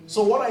do.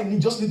 So what I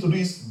just need to do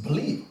is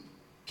believe.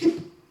 Keep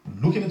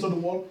looking into the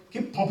word.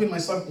 Keep pumping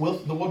myself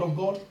with the word of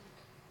God.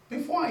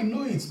 Before I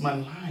know it, my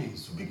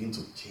lives will begin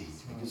to change,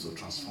 begin to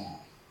transform.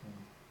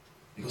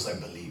 Because I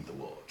believe the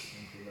word.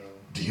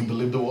 Do you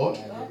believe the word?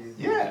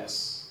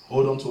 Yes.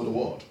 Hold on to the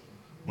word.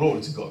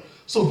 Glory to God.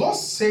 So God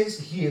says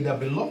here that,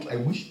 beloved,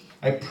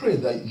 I pray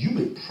that you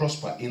may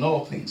prosper in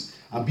all things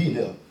and be in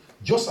health,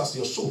 just as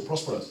your soul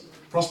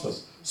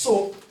prospers.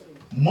 So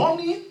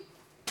money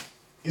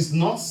is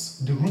not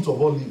the root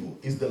of all evil,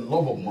 it's the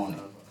love of money.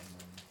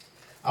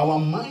 Our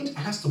mind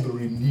has to be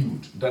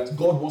renewed that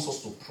God wants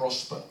us to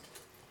prosper.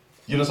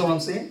 You understand what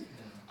I'm saying?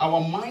 Our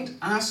mind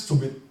has to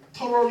be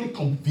thoroughly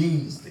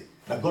convinced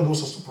that God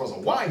wants us to prosper.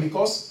 Why?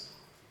 Because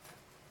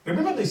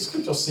remember the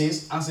scripture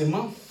says, as a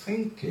man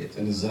thinketh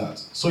in his heart,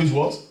 so is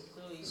what?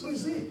 So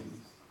is he.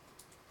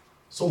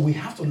 So we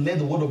have to let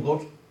the word of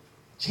God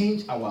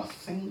change our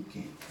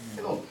thinking.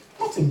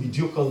 Not a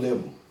mediocre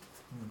level.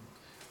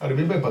 I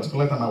remember a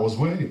particular time I was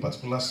wearing a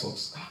particular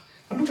socks.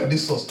 I look at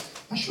this socks.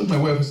 I showed my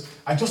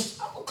wife.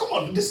 Come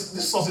on,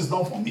 this sauce is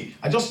not for me.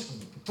 I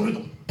just put it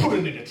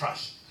in the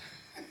trash.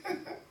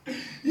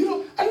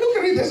 I look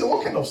at it, I say,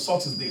 what kind of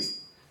sauce is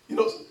this?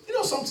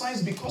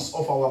 Sometimes because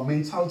of our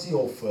mentality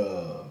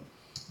of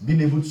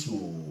being able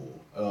to,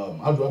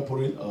 how do I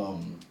put it,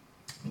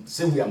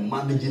 say we are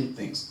managing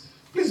things.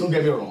 Please don't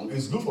get me wrong,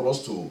 it's good for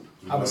us to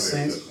have a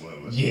sense.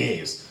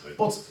 Yes,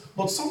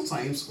 but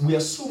sometimes we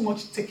are so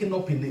much taken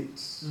up in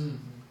it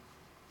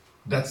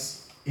that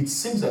it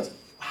seems that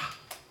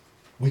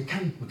we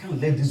can't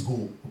let this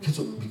go. Okay,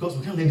 so because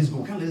we can't let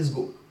this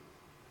go.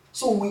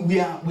 So we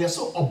are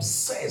so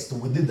obsessed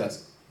with it that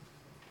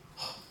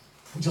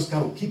we just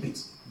gotta keep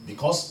it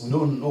because we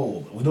don't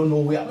know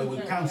where, but we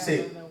can't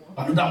say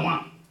another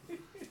one.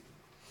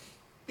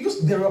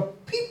 Because there are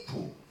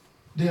people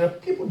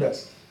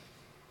that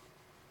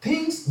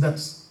things that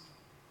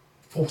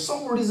for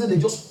some reason they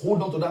just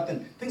hold on to that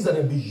thing, things that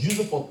have been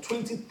using for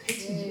 20,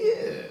 30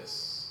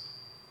 years.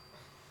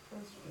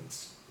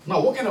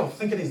 Now, what kind of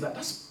thinking is that?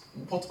 That's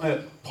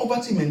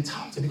poverty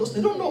mentality, because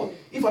they don't know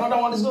if another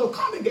one is going to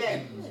come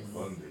again.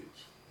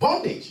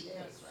 Bondage.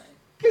 Yes, right.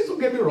 Please don't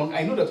get me wrong.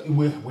 I know that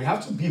we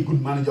have to be a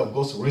good manager of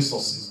God's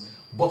resources,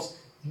 but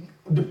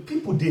the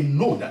people, they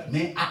know that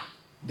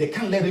they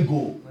can't let it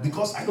go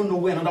because I don't know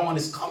where another one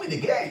is coming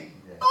again.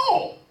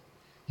 No,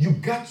 you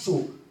got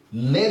to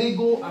let it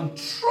go and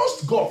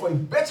trust God for a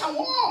better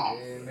one.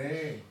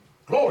 Amen.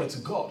 Glory to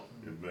God.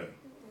 Amen.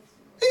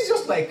 It's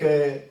just like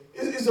the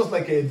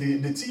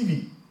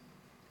TV,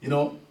 you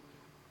know.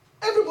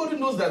 Everybody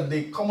knows that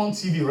the common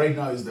TV right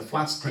now is the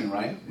flat screen,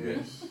 right?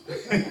 Yes.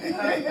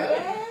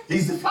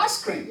 It's the flat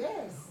screen.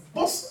 Yes.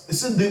 But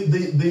it's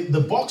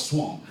the box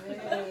one.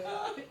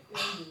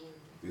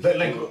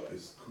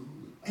 It's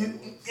cool.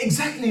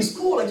 Exactly, it's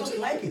cool. I just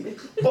like it.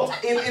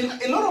 But in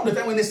a lot of the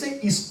time when they say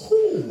it's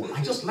cool,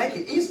 I just like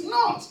it. It's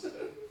not.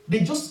 They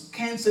just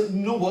can't say,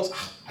 you know what?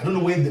 I don't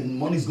know where the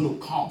money is going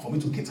to come for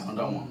me to get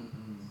another one.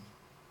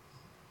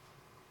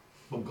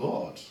 But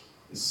God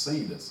is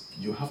saying that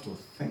you have to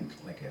think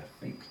like I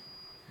think.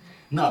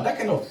 Now, that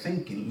kind of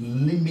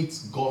thinking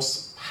limits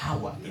God's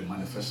power in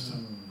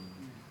manifesting.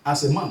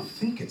 As a man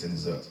thinketh in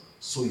his heart,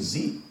 so is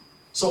he.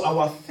 So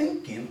our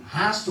thinking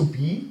has to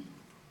be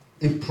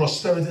a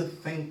prosperity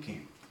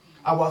thinking.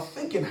 Our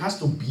thinking has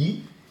to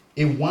be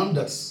a one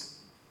that's,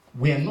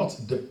 we are not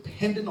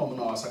dependent on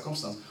our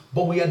circumstance,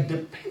 but we are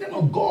dependent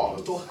on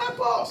God to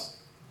help us.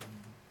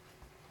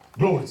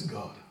 Glory to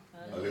God.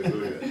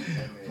 Hallelujah.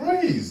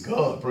 Praise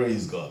God,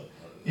 praise God.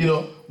 You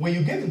know, when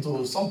you get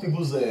into some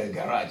people's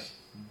garage,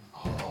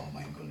 oh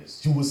my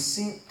goodness, you will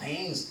see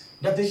things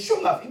that they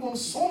should have even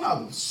sown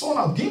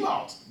out, give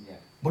out,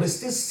 but it's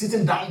still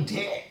sitting down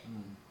there.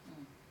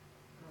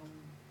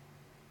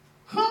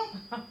 Huh?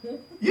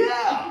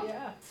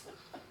 Yeah.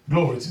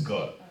 Glory to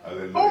God.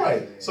 Hallelujah. All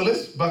right, so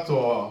let's back to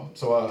our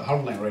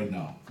outline right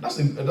now. That's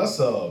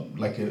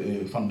like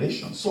a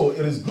foundation. So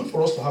it is good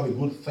for us to have a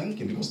good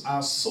thinking because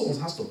our souls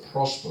has to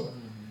prosper.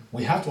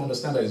 We have to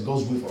understand that it's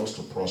God's will for us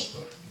to prosper.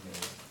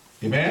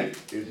 Amen?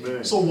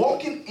 Amen. So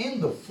walking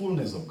in the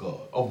fullness of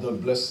God, of the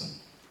blessing.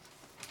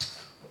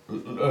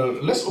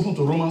 Let's open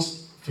to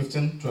Romans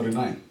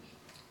 15:29.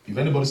 If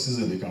anybody sees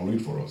it, they can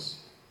read for us.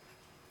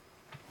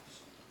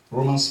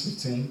 Romans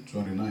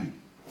 15:29.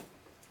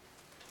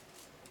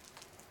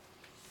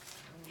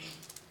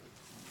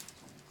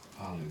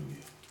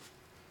 Hallelujah.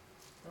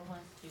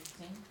 Romans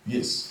 15,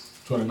 Yes,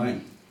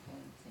 29.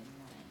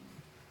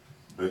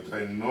 29. But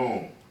I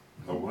know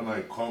that when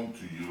I come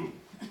to you,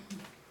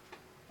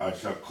 I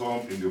shall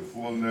come in the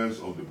fullness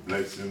of the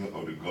blessing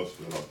of the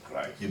gospel of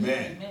Christ.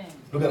 Amen. Amen.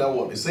 Look at that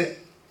word. It said,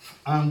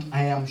 and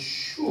I am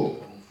sure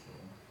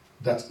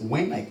that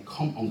when I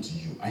come unto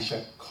you, I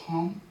shall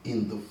come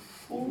in the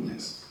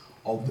fullness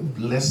of the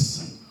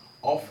blessing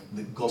of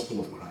the gospel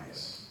of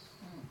Christ.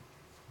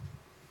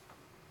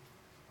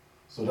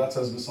 So that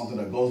tells me something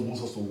that God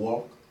wants us to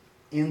walk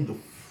in the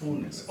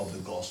fullness of the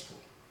gospel.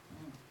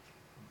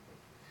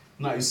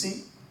 Now you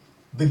see,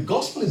 the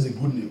gospel is the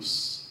good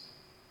news.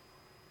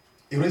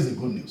 It is the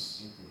good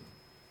news.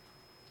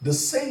 The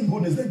same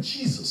good news that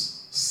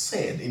Jesus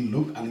said in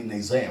Luke and in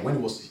Isaiah when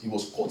he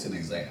was quoting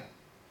Isaiah.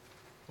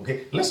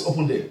 Okay, let's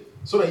open there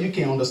so that you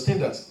can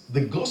understand that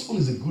the gospel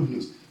is the good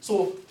news.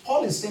 So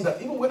Paul is saying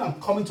that even when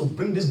I'm coming to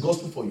bring this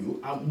gospel for you,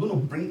 I'm going to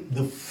bring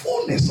the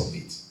fullness of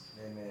it.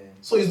 Amen.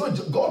 So it's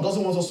not God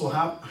doesn't want us to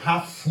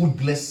have full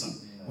blessing.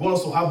 He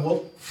wants us to have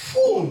what?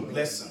 Full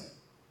blessing.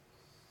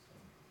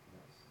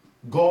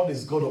 God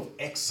is God of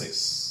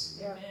excess.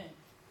 Yeah. Amen.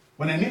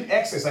 When I mean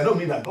excess, I don't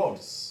mean that God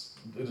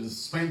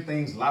spend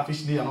things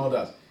lavishly and all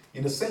that.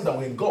 In the sense that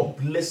when God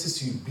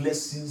blesses you, he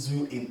blesses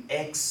you in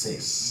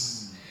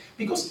excess.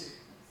 Because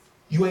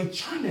you are a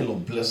channel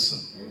of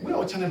blessing. We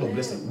are a channel of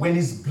blessing. When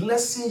he's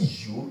blessing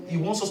you, he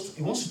wants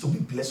you to be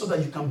blessed so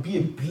that you can be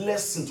a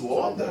blessing to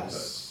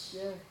others.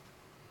 Yeah.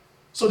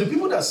 So the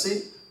people that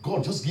say,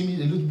 God, just give me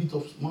a little bit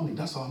of money,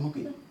 that's how I'm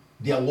okay.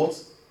 They are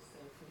what?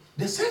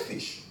 They're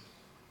selfish.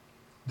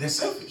 They're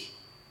selfish.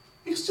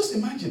 Because just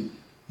imagine,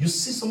 you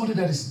see somebody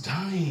that is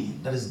dying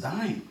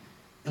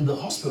in the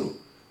hospital,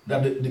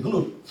 that they're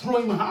going to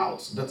throw him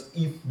out, that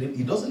if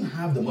he doesn't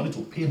have the money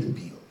to pay the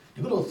bill,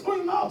 they're going to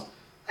throw him out.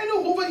 I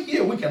know over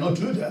here we cannot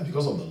do that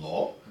because of the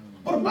law,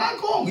 but back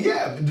home,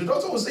 yeah, the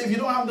doctor will say, if you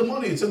don't have the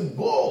money, it's a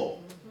go.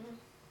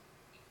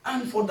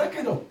 And for that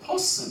kind of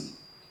person,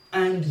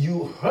 and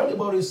you heard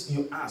about it,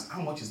 you ask,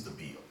 how much is the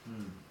bill?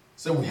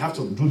 So we have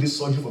to do this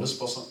surgery for this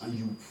person,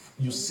 and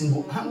you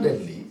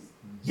single-handedly,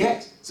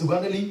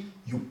 single-handedly,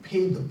 you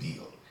pay the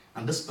bill,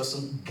 and this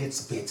person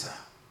gets better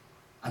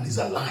and is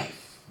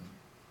alive.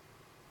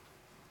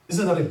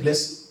 Isn't that a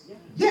blessing?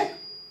 Yeah.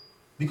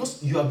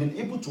 Because you have been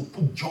able to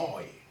put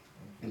joy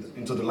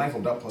into the life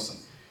of that person.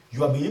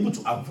 You have been able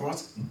to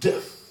avert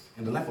death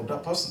in the life of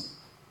that person.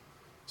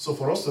 So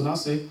for us to now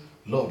say,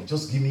 Lord,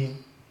 just give me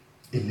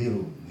a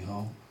little,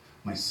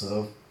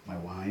 myself, my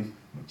wife,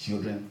 my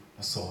children,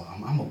 that's all.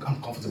 I'm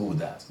comfortable with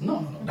that.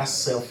 No. That's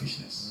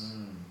selfishness.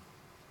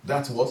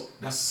 That's what?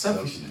 That's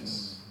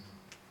selfishness.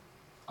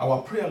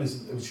 Our prayer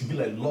should be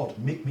like, Lord,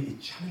 make me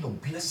a channel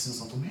of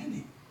blessings unto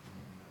many.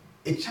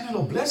 A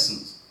channel of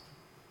blessings.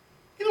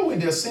 When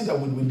they're saying that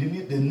when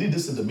they need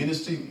this in the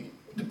ministry,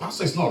 the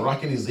pastor is not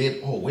rocking his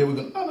head, where are we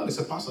going? No, they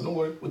say, Pastor, don't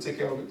worry, we'll take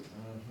care of it.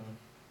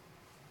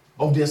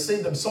 Or they're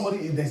saying that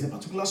there's a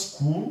particular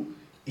school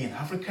in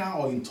Africa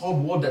or in third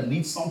world that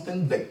needs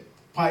something like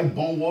pipe,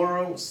 bomb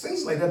water,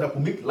 things like that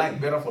will make life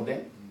better for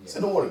them.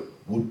 Say, don't worry,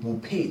 we'll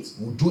pay it,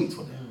 we'll do it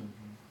for them.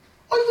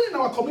 Or even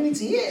in our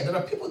community here, there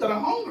are people that are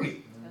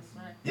hungry. That's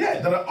right. Yeah,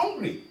 that are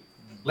hungry.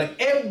 Like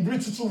every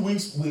 2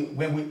 weeks,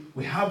 when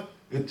we have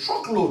a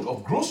truckload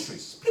of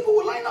groceries, people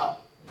will line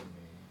up.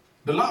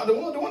 The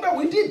one that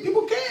we did,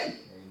 people came.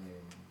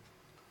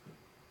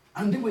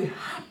 And they were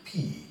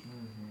happy.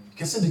 You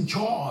can see the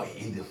joy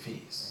in their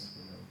face.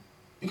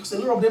 Because a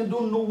lot of them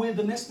don't know where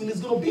the next meal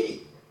is going to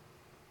be.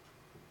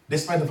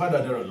 Despite the fact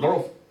that there are a lot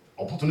of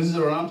opportunities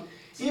around,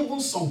 even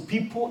some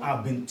people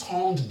have been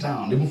turned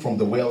down, even from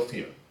the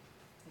welfare.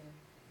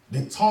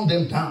 They turn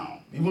them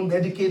down. Even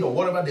Medicaid or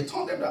whatever, they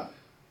turn them down.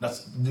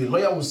 That's, the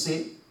lawyer will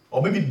say,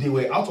 or maybe they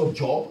were out of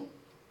job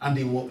and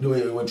they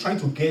were trying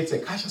to get a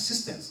cash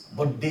assistance,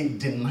 but they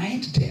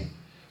denied them.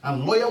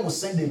 And lawyer will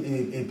send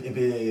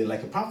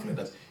like a pamphlet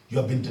that you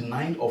have been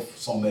denied of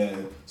some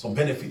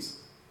benefits.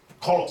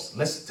 Call us,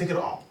 let's take it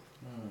up.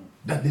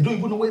 That they don't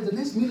even know where the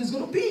next meal is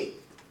going to be.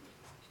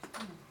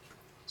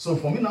 So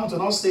for me now to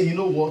now say, you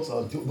know what,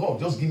 God,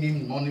 just give me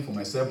money for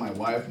myself, my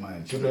wife,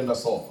 my children,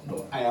 that's all.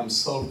 No, I am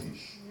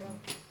selfish.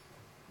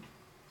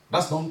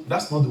 That's not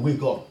the way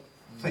God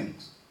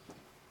thinks.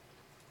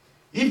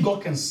 If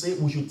God can say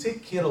we should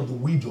take care of the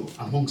widow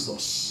amongst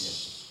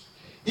us,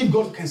 if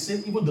God can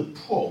say even the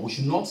poor, we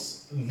should not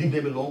leave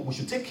them alone, we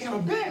should take care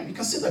of them. You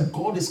can see that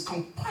God is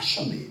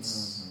compassionate.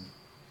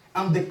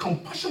 And the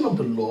compassion of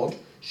the Lord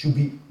should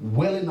be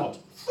welling out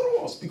through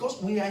us because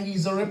we are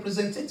His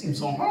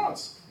representatives on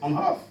earth.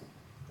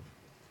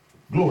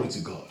 Glory to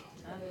God.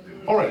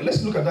 All right,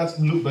 let's look at that.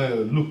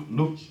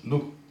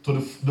 Look to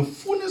the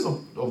fullness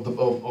of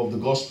the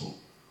gospel.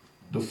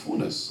 The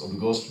fullness of the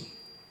gospel.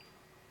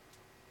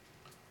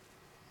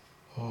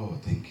 Oh,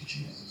 thank you,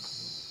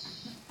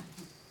 Jesus.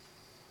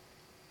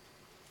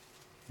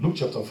 Luke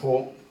chapter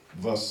 4,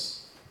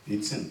 verse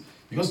 18.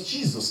 Because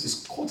Jesus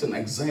is quoting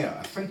Isaiah,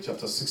 I think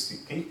chapter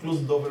 60. Can you close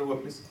the door very well,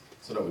 please?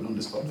 So that we don't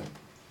disturb them.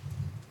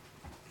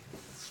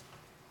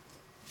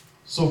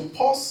 So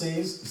Paul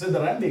says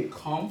that I may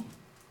come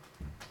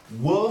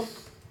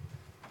with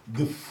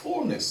the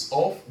fullness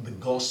of the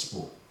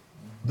gospel.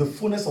 The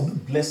fullness of the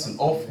blessing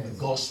of the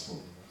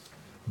gospel.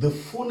 The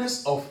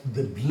fullness of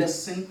the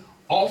blessing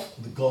of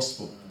the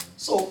gospel.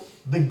 So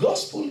the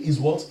gospel is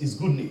what? Is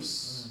good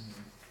news.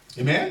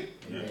 Amen?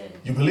 Yeah.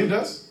 You believe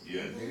that?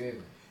 Yes.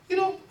 You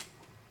know,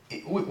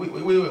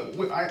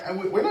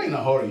 we're not in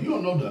a hurry. You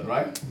don't know that,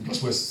 right?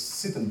 Because we're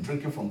sitting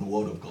drinking from the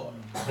word of God.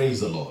 Praise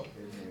the Lord.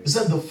 He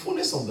said the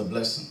fullness of the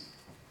blessing.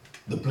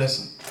 The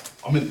blessing.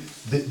 I mean,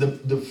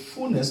 the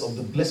fullness of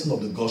the blessing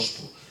of the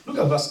gospel. Look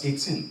at verse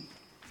 18.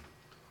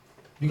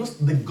 Because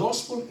the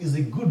gospel is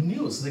the good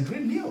news, the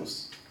great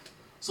news.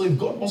 So if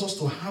God wants us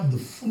to have the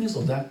fullness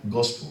of that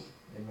gospel,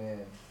 Amen.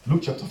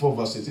 Luke chapter 4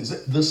 verse 18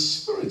 says, the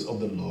Spirit of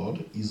the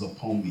Lord is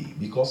upon me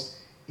because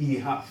He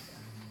hath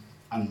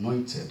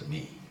anointed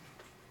me.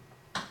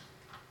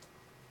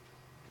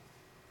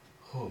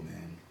 Oh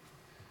man.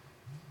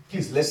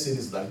 Please, let's say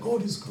this, that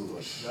God is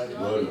good.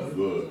 God is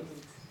good.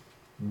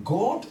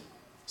 God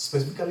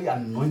specifically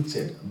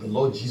anointed the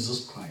Lord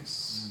Jesus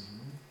Christ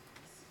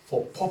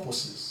for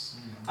purposes.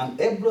 And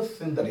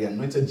everything that He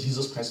anointed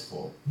Jesus Christ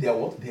for, they are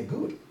what? They're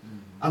good.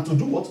 And to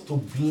do what? To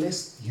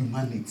bless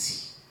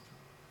humanity.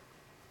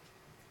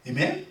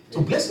 Amen?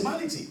 To bless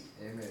humanity.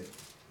 Amen.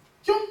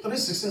 John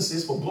 3:16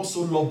 says, for God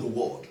so loved the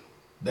world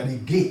that He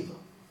gave.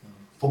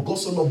 For God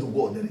so loved the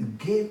world that He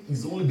gave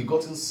His only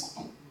begotten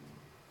Son.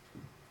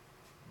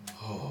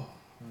 Oh.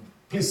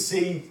 Please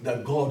say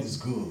that God is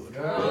good.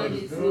 God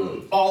is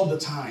good. All the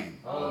time.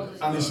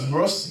 And His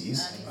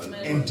mercies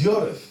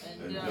endureth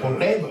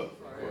forever.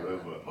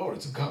 Forever. Glory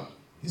to God.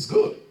 He's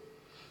good.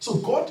 So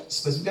God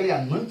specifically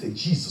anointed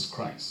Jesus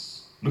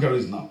Christ. Look at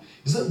it now.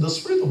 He said, the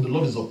Spirit of the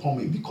Lord is upon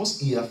me because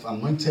He hath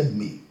anointed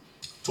me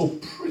to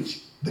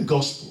preach the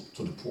gospel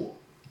to the poor.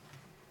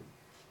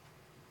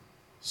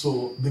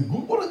 So the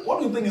good, what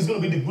do you think is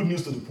going to be the good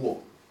news to the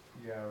poor?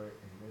 Yeah,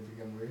 they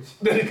become rich.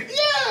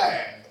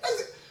 Yeah!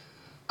 That's it.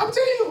 I'm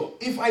telling you,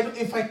 if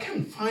I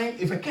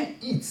can't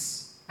eat,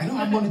 I don't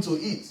have money to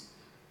eat.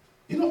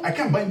 You know, I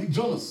can't buy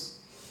McDonald's.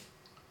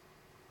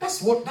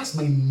 That's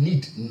my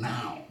need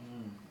now.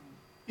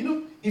 You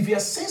know, if you are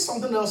saying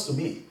something else to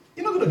me,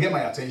 you're not going to get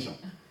my attention.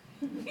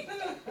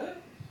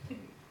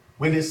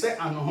 When they say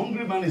an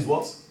hungry man is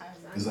what?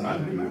 Is an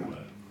angry man.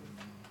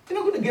 You're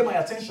not going to get my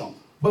attention.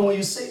 But when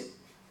you say,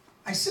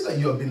 I see that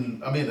you have been,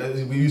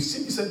 when you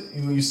see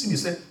me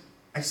say,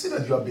 I see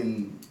that you have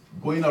been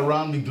going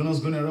around McDonald's.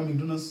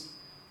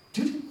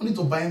 Do you need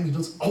to buy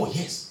McDonald's? Oh,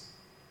 yes.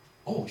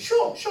 Oh,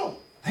 sure.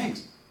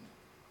 Thanks.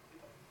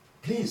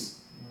 Please.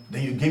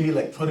 Then you gave me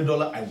like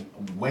 $20. I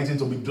went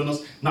into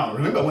McDonald's. Now,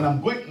 remember, when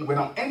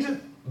I'm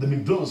entering the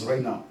McDonald's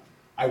right now,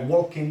 I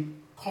walk in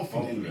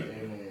confidently.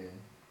 Okay.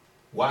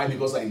 Why?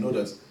 Because I know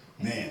that,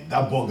 man,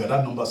 that burger,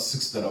 that number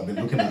 6 that I've been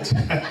looking at.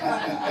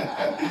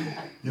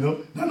 You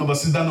know, that number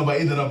 6, that number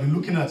 8 that I've been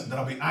looking at, that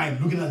I've been eyeing,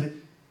 looking at it.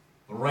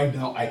 Right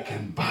now, I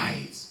can buy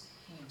it.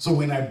 So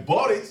when I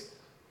bought it,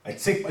 I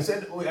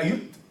said, oh, are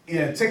you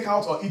take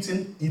out or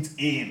eating? Eat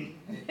in.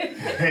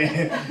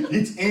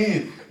 Eat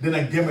in. Then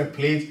I get my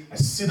plate, I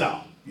sit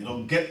down, you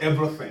know, get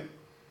everything.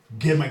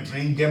 Get my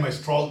drink, get my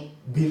straw,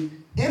 be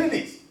eating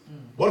it.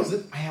 What is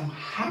it? I am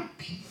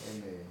happy.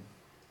 Amen.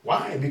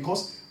 Why?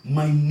 Because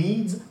my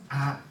needs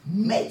are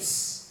met.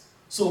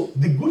 So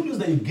the good news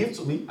that you gave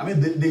to me,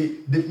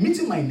 the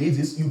meeting my needs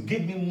is you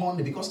gave me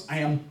money because I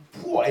am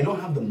poor. I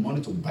don't have the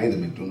money to buy the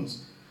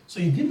McDonald's.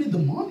 So you give me the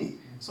money.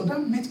 So that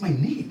met my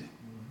need.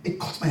 It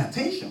caught my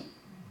attention.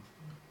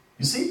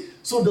 You see?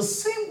 So the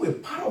same way,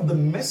 part of the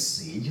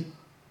message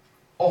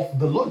of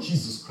the Lord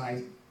Jesus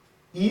Christ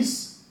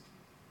is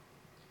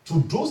to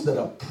those that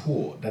are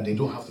poor, that they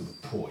don't have to be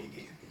poor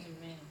again.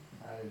 Amen.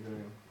 I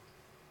agree.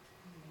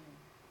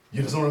 You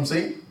understand what I'm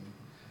saying?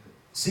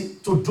 See,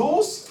 to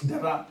those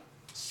that are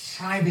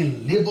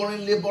striving,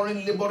 laboring,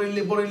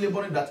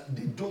 that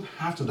they don't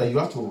have to, that you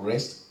have to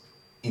rest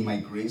in my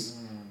grace,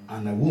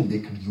 and I will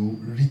make you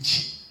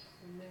rich.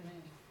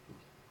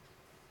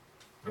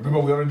 Remember,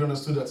 we already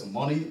understood that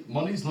money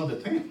is not the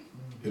thing.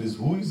 It is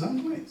who is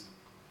handling it.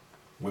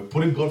 We're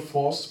putting God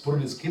first,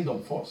 putting His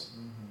kingdom first.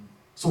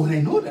 So when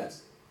I know that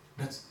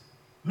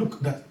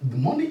look, that the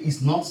money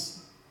is not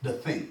the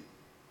thing,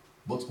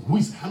 but who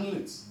is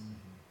handling it.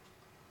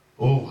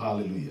 Oh,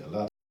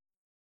 hallelujah.